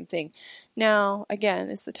is the same thing. Now, again,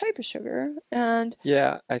 it's the type of sugar. And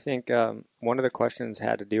yeah, I think one of the questions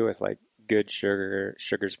had to do with like good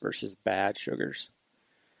sugars versus bad sugars.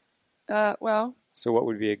 Well, so what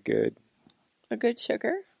would be a good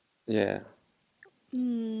sugar? Yeah.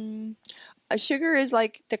 A sugar is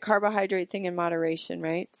like the carbohydrate thing in moderation,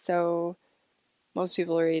 right? So most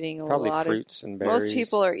people are eating probably fruits and berries. Most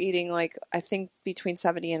people are eating like, I think, between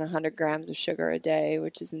 70 and 100 grams of sugar a day,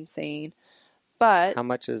 which is insane. But how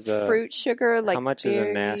much is fruit sugar? Like how much berries, is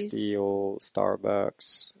a nasty old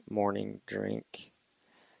Starbucks morning drink?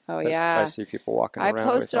 Oh yeah, I see people walking around. I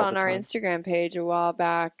posted with on our Instagram page a while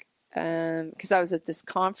back because I was at this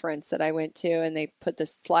conference that I went to, and they put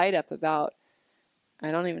this slide up about.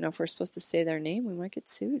 I don't even know if we're supposed to say their name. We might get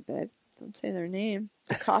sued, babe. Don't say their name.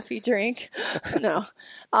 Coffee drink. No.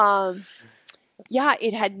 Yeah,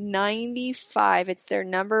 it had 95. It's their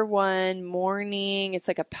number one morning. It's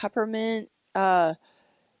like a peppermint, I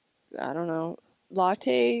don't know,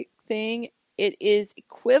 latte thing. It is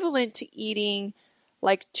equivalent to eating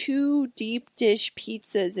like 2 deep dish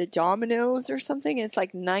pizzas at Domino's or something. It's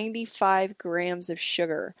like 95 grams of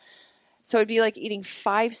sugar. So it'd be like eating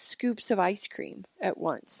 5 scoops of ice cream at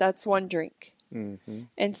once. That's one drink. Mm-hmm.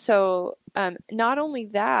 And so not only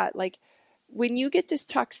that, like when you get this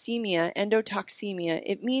toxemia, endotoxemia,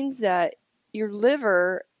 it means that your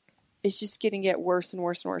liver is just going to get worse and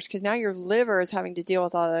worse and worse because now your liver is having to deal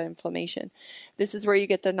with all that inflammation. This is where you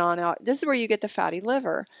get this is where you get the fatty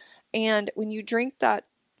liver. And when you drink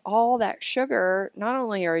all that sugar, not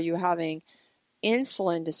only are you having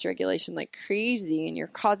insulin dysregulation like crazy and you're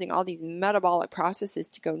causing all these metabolic processes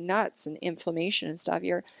to go nuts and inflammation and stuff,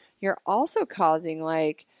 you're also causing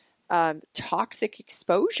like toxic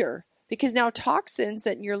exposure because now toxins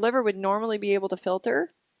that your liver would normally be able to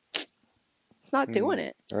filter, it's not doing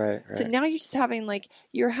it. Right. So now you're just having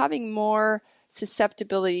you're having more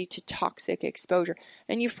susceptibility to toxic exposure.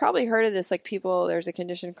 And you've probably heard of this, like there's a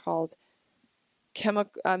condition called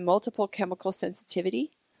multiple chemical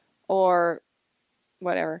sensitivity or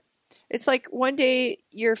whatever. It's like one day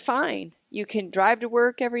you're fine. You can drive to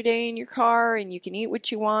work every day in your car and you can eat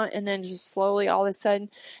what you want. And then just slowly all of a sudden,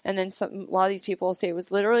 and then a lot of these people will say it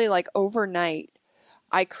was literally like overnight.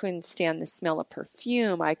 I couldn't stand the smell of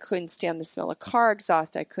perfume. I couldn't stand the smell of car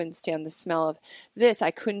exhaust. I couldn't stand the smell of this.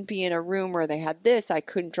 I couldn't be in a room where they had this. I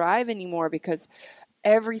couldn't drive anymore because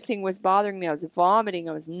everything was bothering me. I was vomiting.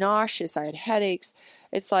 I was nauseous. I had headaches.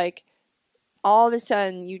 It's like all of a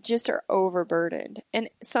sudden you just are overburdened. And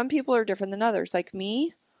some people are different than others. Like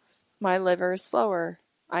me, my liver is slower.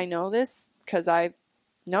 I know this because I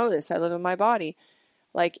know this. I live in my body.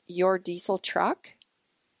 Like your diesel truck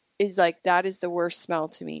is like, that is the worst smell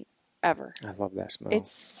to me ever. I love that smell.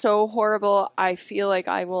 It's so horrible. I feel like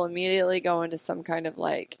I will immediately go into some kind of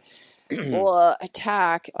attack.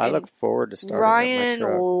 I look forward to starting Ryan up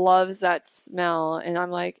my truck. loves that smell. And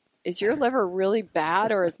I'm like, is your liver really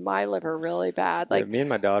bad or is my liver really bad? Like, me and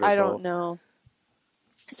my daughter I both. don't know.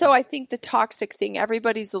 So I think the toxic thing,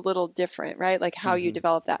 everybody's a little different, right? Like how you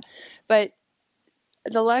develop that. But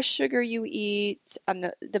the less sugar you eat,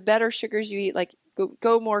 the better sugars you eat, like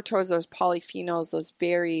go more towards those polyphenols, those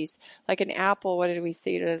berries. Like an apple, what did we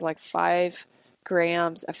say? It has like 5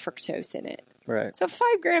 grams of fructose in it. Right. So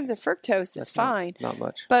 5 grams of fructose is fine. Not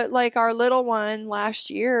much. But like our little one last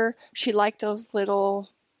year, she liked those little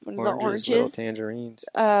oranges, little tangerines.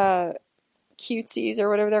 Cutesies or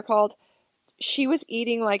whatever they're called. She was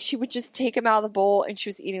eating she would just take them out of the bowl and she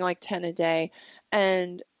was eating like 10 a day.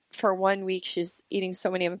 And for 1 week, she's eating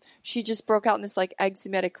so many of them. She just broke out in this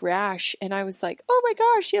eczematic rash. And I was like, oh my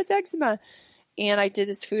gosh, she has eczema. And I did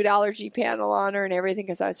this food allergy panel on her and everything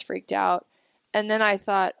because I was freaked out. And then I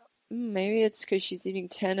thought, maybe it's because she's eating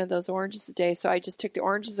 10 of those oranges a day. So I just took the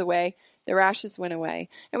oranges away. The rashes went away.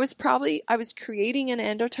 It was probably, I was creating an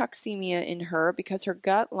endotoxemia in her because her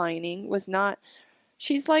gut lining was not,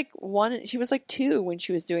 she was like 2 when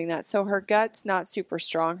she was doing that. So her gut's not super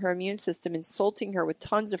strong. Her immune system insulting her with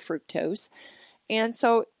tons of fructose. And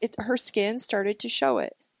so her skin started to show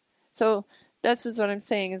it. So this is what I'm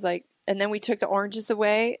saying is and then we took the oranges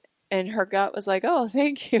away and her gut was like, oh,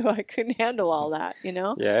 thank you. I couldn't handle all that,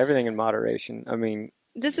 Yeah, everything in moderation. I mean,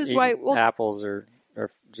 this is why apples are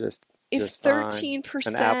just if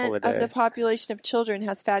 13% of the population of children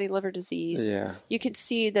has fatty liver disease, you can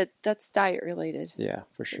see that that's diet related. Yeah,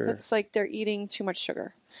 for sure. It's like they're eating too much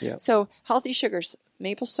sugar. Yeah. So healthy sugars,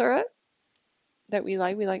 maple syrup, that we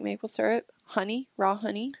like. We like maple syrup, honey, raw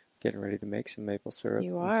honey. Getting ready to make some maple syrup.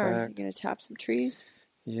 You are. You're going to tap some trees.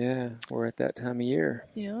 Yeah, we're at that time of year.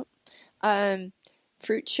 Yeah.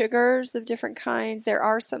 Fruit sugars of different kinds. There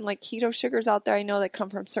are some like keto sugars out there I know that come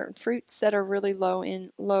from certain fruits that are really low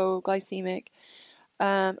glycemic.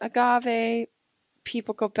 Agave,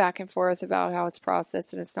 people go back and forth about how it's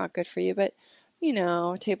processed and it's not good for you, but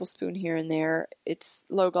a tablespoon here and there, it's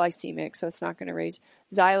low glycemic, so it's not going to raise.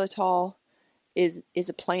 Xylitol is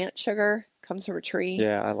a plant sugar, comes from a tree.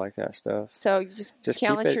 Yeah, I like that stuff. So you just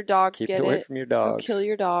can't let your dogs get it. Keep it away from your dogs. It'll kill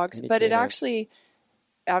your dogs. But it actually,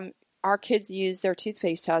 our kids use their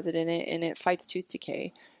toothpaste has it in it, and it fights tooth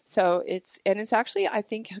decay. So it's actually, I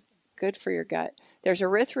think, good for your gut. There's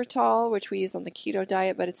erythritol, which we use on the keto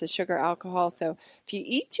diet, but it's a sugar alcohol. So if you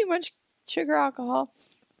eat too much sugar alcohol,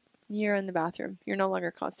 you're in the bathroom. You're no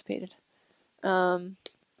longer constipated. But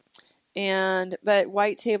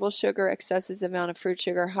white table sugar, excessive amount of fruit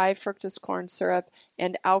sugar, high fructose corn syrup,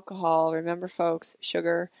 and alcohol. Remember, folks,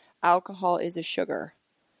 alcohol is a sugar,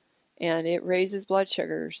 and it raises blood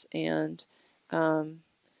sugars. And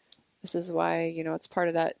this is why it's part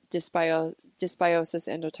of that dysbiosis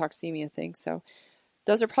endotoxemia thing. So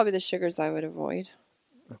those are probably the sugars I would avoid.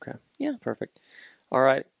 Okay. Yeah. Perfect. All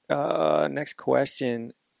right. Next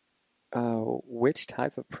question. Which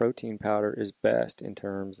type of protein powder is best in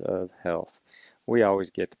terms of health? We always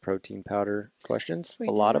get the protein powder questions,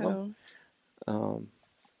 a lot of them.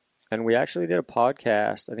 And we actually did a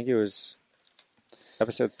podcast. I think it was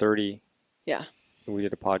episode 30. Yeah. We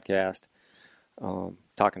did a podcast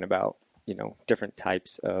talking about, different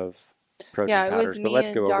types of protein powders. Yeah, it was me let's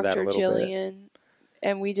and go over that a Dr. little Jillian,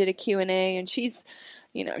 and we did a Q&A, and she's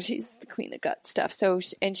the queen of gut stuff. So,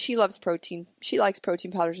 and she loves protein. She likes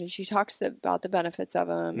protein powders, and she talks about the benefits of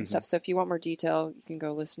them and stuff. So if you want more detail, you can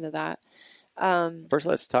go listen to that. First,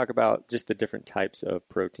 let's talk about just the different types of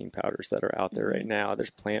protein powders that are out there right now.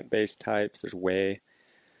 There's plant-based types. There's whey.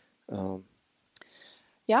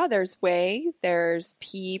 Yeah, there's whey. There's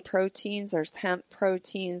pea proteins. There's hemp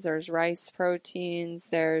proteins. There's rice proteins.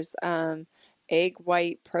 There's egg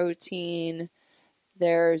white protein.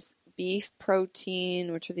 There's beef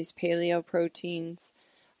protein, which are these paleo proteins.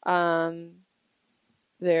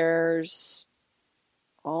 There's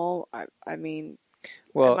am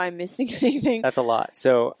I missing anything? That's a lot.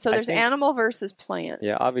 So there's animal versus plant.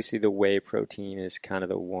 Yeah, obviously the whey protein is kind of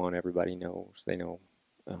the one everybody knows. They know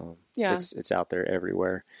it's out there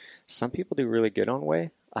everywhere. Some people do really good on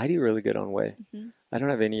whey. I do really good on whey. Mm-hmm. I don't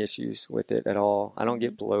have any issues with it at all. I don't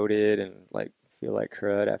get bloated and feel like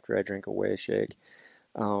crud after I drink a whey shake.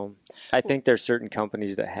 I think there's certain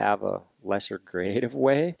companies that have a lesser grade of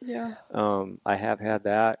whey. Yeah. I have had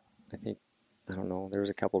that. I don't know. There was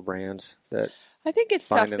a couple brands that I think it's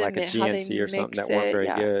stuff like a GNC or something that weren't very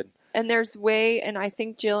good. And there's whey, and I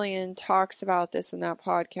think Jillian talks about this in that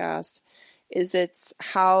podcast, is it's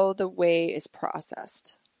how the whey is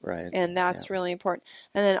processed. Right. And that's really important.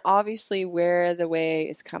 And then obviously where the whey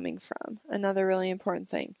is coming from. Another really important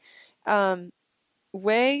thing.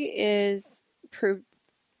 Whey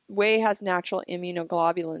has natural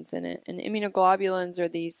immunoglobulins in it. And immunoglobulins are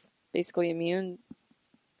these basically immune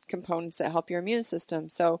components that help your immune system.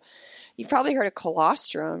 So you've probably heard of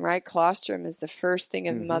colostrum, right? Colostrum is the first thing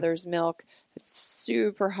of mother's milk. It's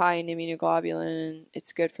super high in immunoglobulin, and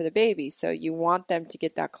it's good for the baby. So you want them to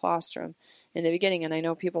get that colostrum in the beginning. And I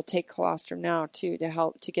know people take colostrum now too to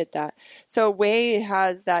help to get that. So whey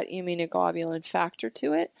has that immunoglobulin factor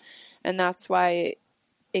to it. And that's why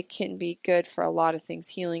it can be good for a lot of things,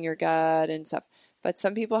 healing your gut and stuff. But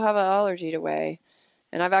some people have an allergy to whey.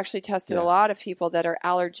 And I've actually tested a lot of people that are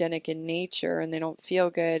allergenic in nature and they don't feel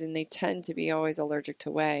good, and they tend to be always allergic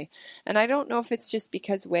to whey. And I don't know if it's just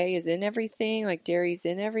because whey is in everything, like dairy's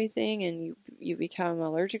in everything, and you become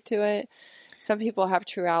allergic to it. Some people have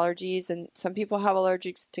true allergies, and some people have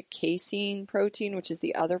allergies to casein protein, which is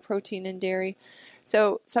the other protein in dairy.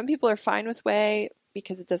 So some people are fine with whey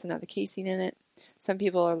because it doesn't have the casein in it. Some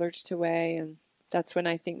people are allergic to whey, and that's when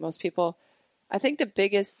I think the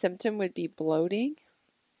biggest symptom would be bloating.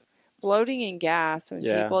 Bloating and gas. When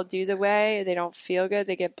people do the whey, they don't feel good.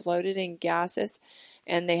 They get bloated and gases,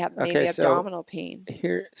 and they have maybe abdominal pain.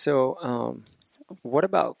 What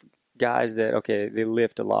about guys that they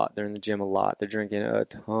lift a lot? They're in the gym a lot. They're drinking a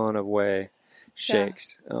ton of whey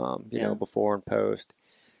shakes. Before and post.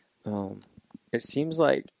 It seems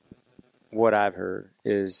like what I've heard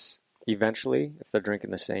is eventually, if they're drinking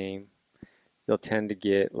the same, they'll tend to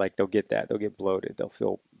get they'll get bloated. They'll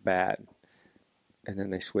feel bad. And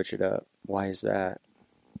then they switch it up. Why is that?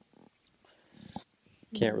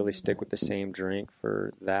 can't really stick with the same drink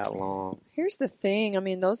for that long. Here's the thing. I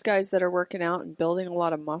mean, those guys that are working out and building a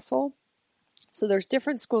lot of muscle. So there's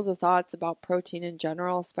different schools of thoughts about protein in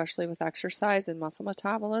general, especially with exercise and muscle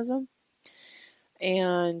metabolism.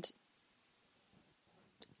 And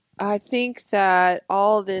I think that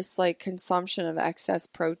all this like consumption of excess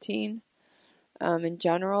protein in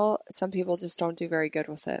general, some people just don't do very good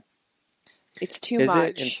with it. It's too much. Is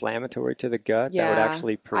it inflammatory to the gut that would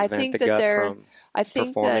actually prevent the gut from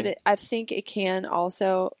performing? I think it can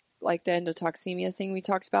also, like the endotoxemia thing we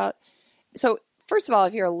talked about. So first of all,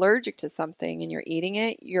 if you're allergic to something and you're eating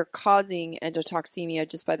it, you're causing endotoxemia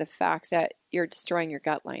just by the fact that you're destroying your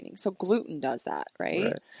gut lining. So gluten does that,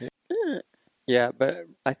 right? Yeah, but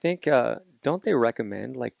I think, don't they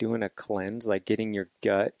recommend like doing a cleanse, like getting your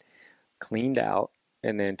gut cleaned out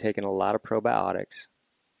and then taking a lot of probiotics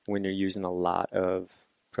when you're using a lot of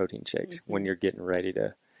protein shakes, when you're getting ready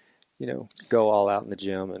to, go all out in the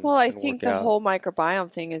gym and I and think work the out. whole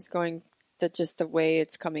microbiome thing is going that just the way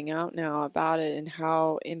it's coming out now about it and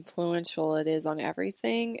how influential it is on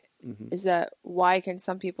everything is that why can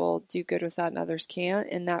some people do good with that and others can't?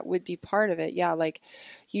 And that would be part of it. Yeah, like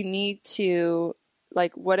you need to,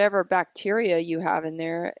 like whatever bacteria you have in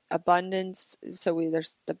there, abundance. So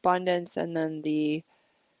there's the abundance and then the,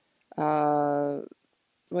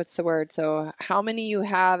 what's the word? So how many you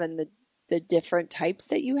have and the different types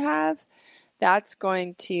that you have, that's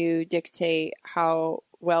going to dictate how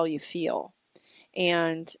well you feel.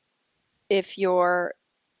 And if your,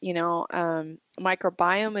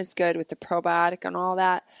 microbiome is good with the probiotic and all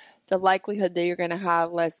that, the likelihood that you're going to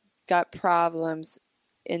have less gut problems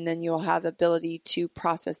and then you'll have the ability to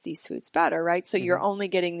process these foods better, right? So you're only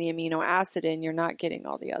getting the amino acid and you're not getting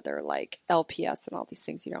all the other like LPS and all these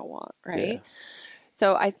things you don't want, right? Yeah.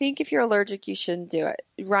 So I think if you're allergic, you shouldn't do it.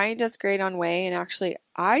 Ryan does great on whey, and actually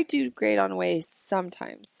I do great on whey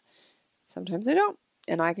sometimes. Sometimes I don't,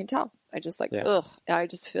 and I can tell. I just ugh. I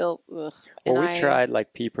just feel ugh. Well, we've tried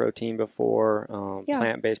like pea protein before,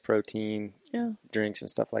 plant-based protein drinks and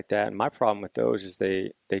stuff like that. And my problem with those is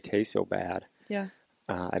they taste so bad. Yeah.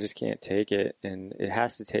 I just can't take it, and it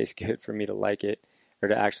has to taste good for me to like it or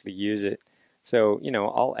to actually use it. So,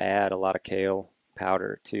 I'll add a lot of kale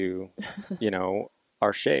powder to,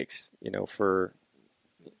 our shakes, for,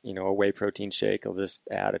 a whey protein shake. I'll just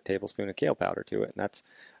add a tablespoon of kale powder to it, and that's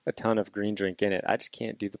a ton of green drink in it. I just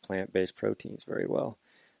can't do the plant-based proteins very well.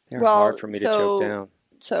 They're hard for me to choke down.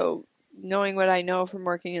 So knowing what I know from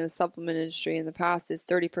working in the supplement industry in the past is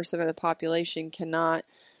 30% of the population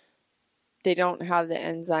they don't have the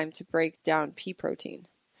enzyme to break down pea protein.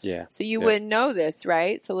 Yeah. So you wouldn't know this,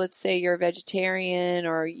 right? So let's say you're a vegetarian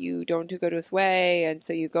or you don't do good with whey, and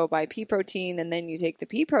so you go buy pea protein, and then you take the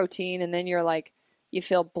pea protein, and then you're like, you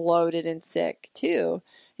feel bloated and sick too.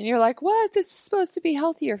 And you're like, what? This is supposed to be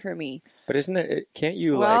healthier for me. But isn't it, can't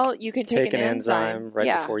you you can take an enzyme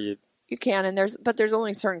right before you... You can, and there's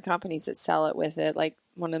only certain companies that sell it with it, like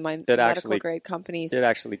one of my medical grade companies. It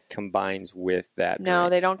actually combines with that drink. No,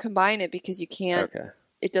 they don't combine it because you can't. Okay.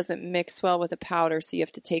 It doesn't mix well with a powder, so you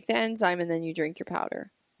have to take the enzyme and then you drink your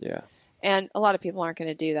powder. Yeah. And a lot of people aren't going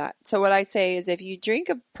to do that. So what I say is if you drink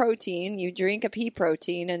a protein, you drink a pea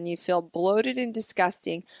protein, and you feel bloated and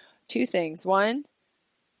disgusting, two things. One,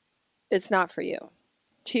 it's not for you.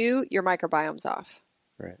 Two, your microbiome's off.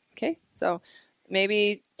 Right. Okay? So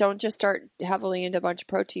maybe don't just start heavily into a bunch of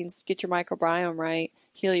proteins. Get your microbiome right.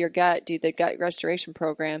 Heal your gut. Do the gut restoration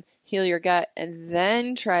program. Heal your gut, and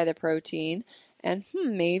then try the protein. And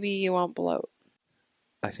maybe you won't bloat.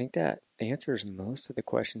 I think that answers most of the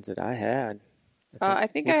questions that I had. I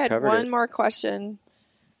think I had one more question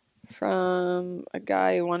from a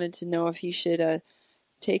guy who wanted to know if he should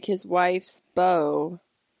take his wife's bow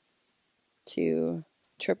to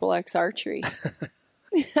XXX archery.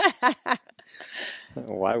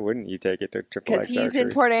 Why wouldn't you take it to XXX archery? Because he's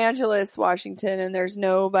in Port Angeles, Washington, and there's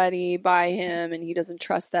nobody by him, and he doesn't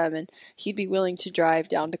trust them, and he'd be willing to drive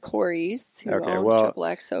down to Corey's, who owns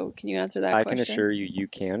XXX. So can you answer that question? I can assure you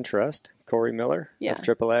can trust Corey Miller of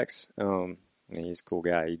XXX. He's a cool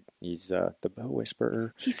guy. He's the bow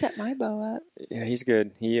whisperer. He set my bow up. Yeah, he's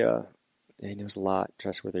good. He knows a lot.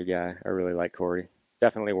 Trustworthy guy. I really like Corey.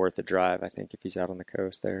 Definitely worth the drive, I think, if he's out on the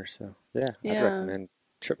coast there. So, I'd recommend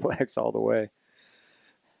XXX all the way.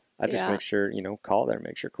 I just make sure, call there,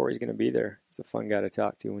 make sure Corey's going to be there. He's a fun guy to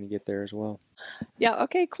talk to when you get there as well. Yeah,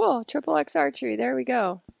 okay, cool. XXX Archery, there we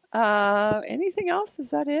go. Anything else?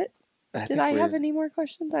 Is that it? Did I have any more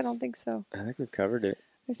questions? I don't think so. I think we've covered it.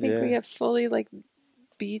 I think we have fully,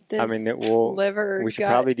 beat this liver. We should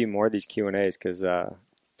probably do more of these Q&As because to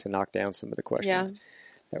knock down some of the questions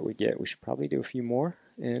that we get, we should probably do a few more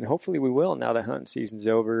And hopefully we will now that hunting season's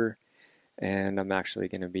over and I'm actually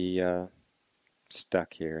going to be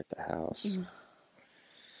stuck here at the house.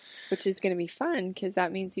 Which is going to be fun because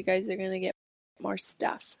that means you guys are going to get more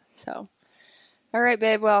stuff. So, all right,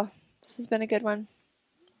 babe. Well, this has been a good one.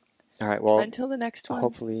 All right. Well, until the next one.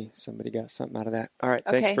 Hopefully somebody got something out of that. All right.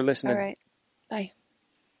 Thanks for listening. All right. Bye.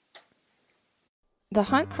 The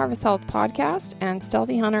Hunt Harvest Health podcast and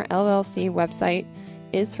Stealthy Hunter LLC website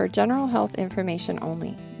is for general health information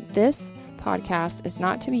only. This podcast is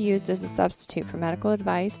not to be used as a substitute for medical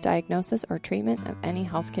advice, diagnosis, or treatment of any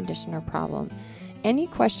health condition or problem. Any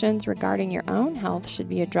questions regarding your own health should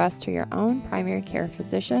be addressed to your own primary care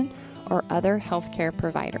physician or other healthcare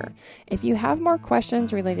provider. If you have more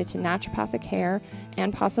questions related to naturopathic care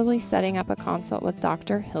and possibly setting up a consult with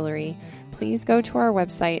Dr. Hillary, please go to our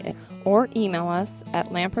website or email us at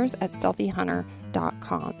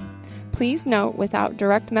lampers@stealthyhunter.com. Please note, without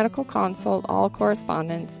direct medical consult, all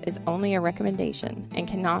correspondence is only a recommendation and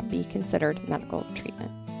cannot be considered medical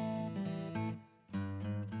treatment.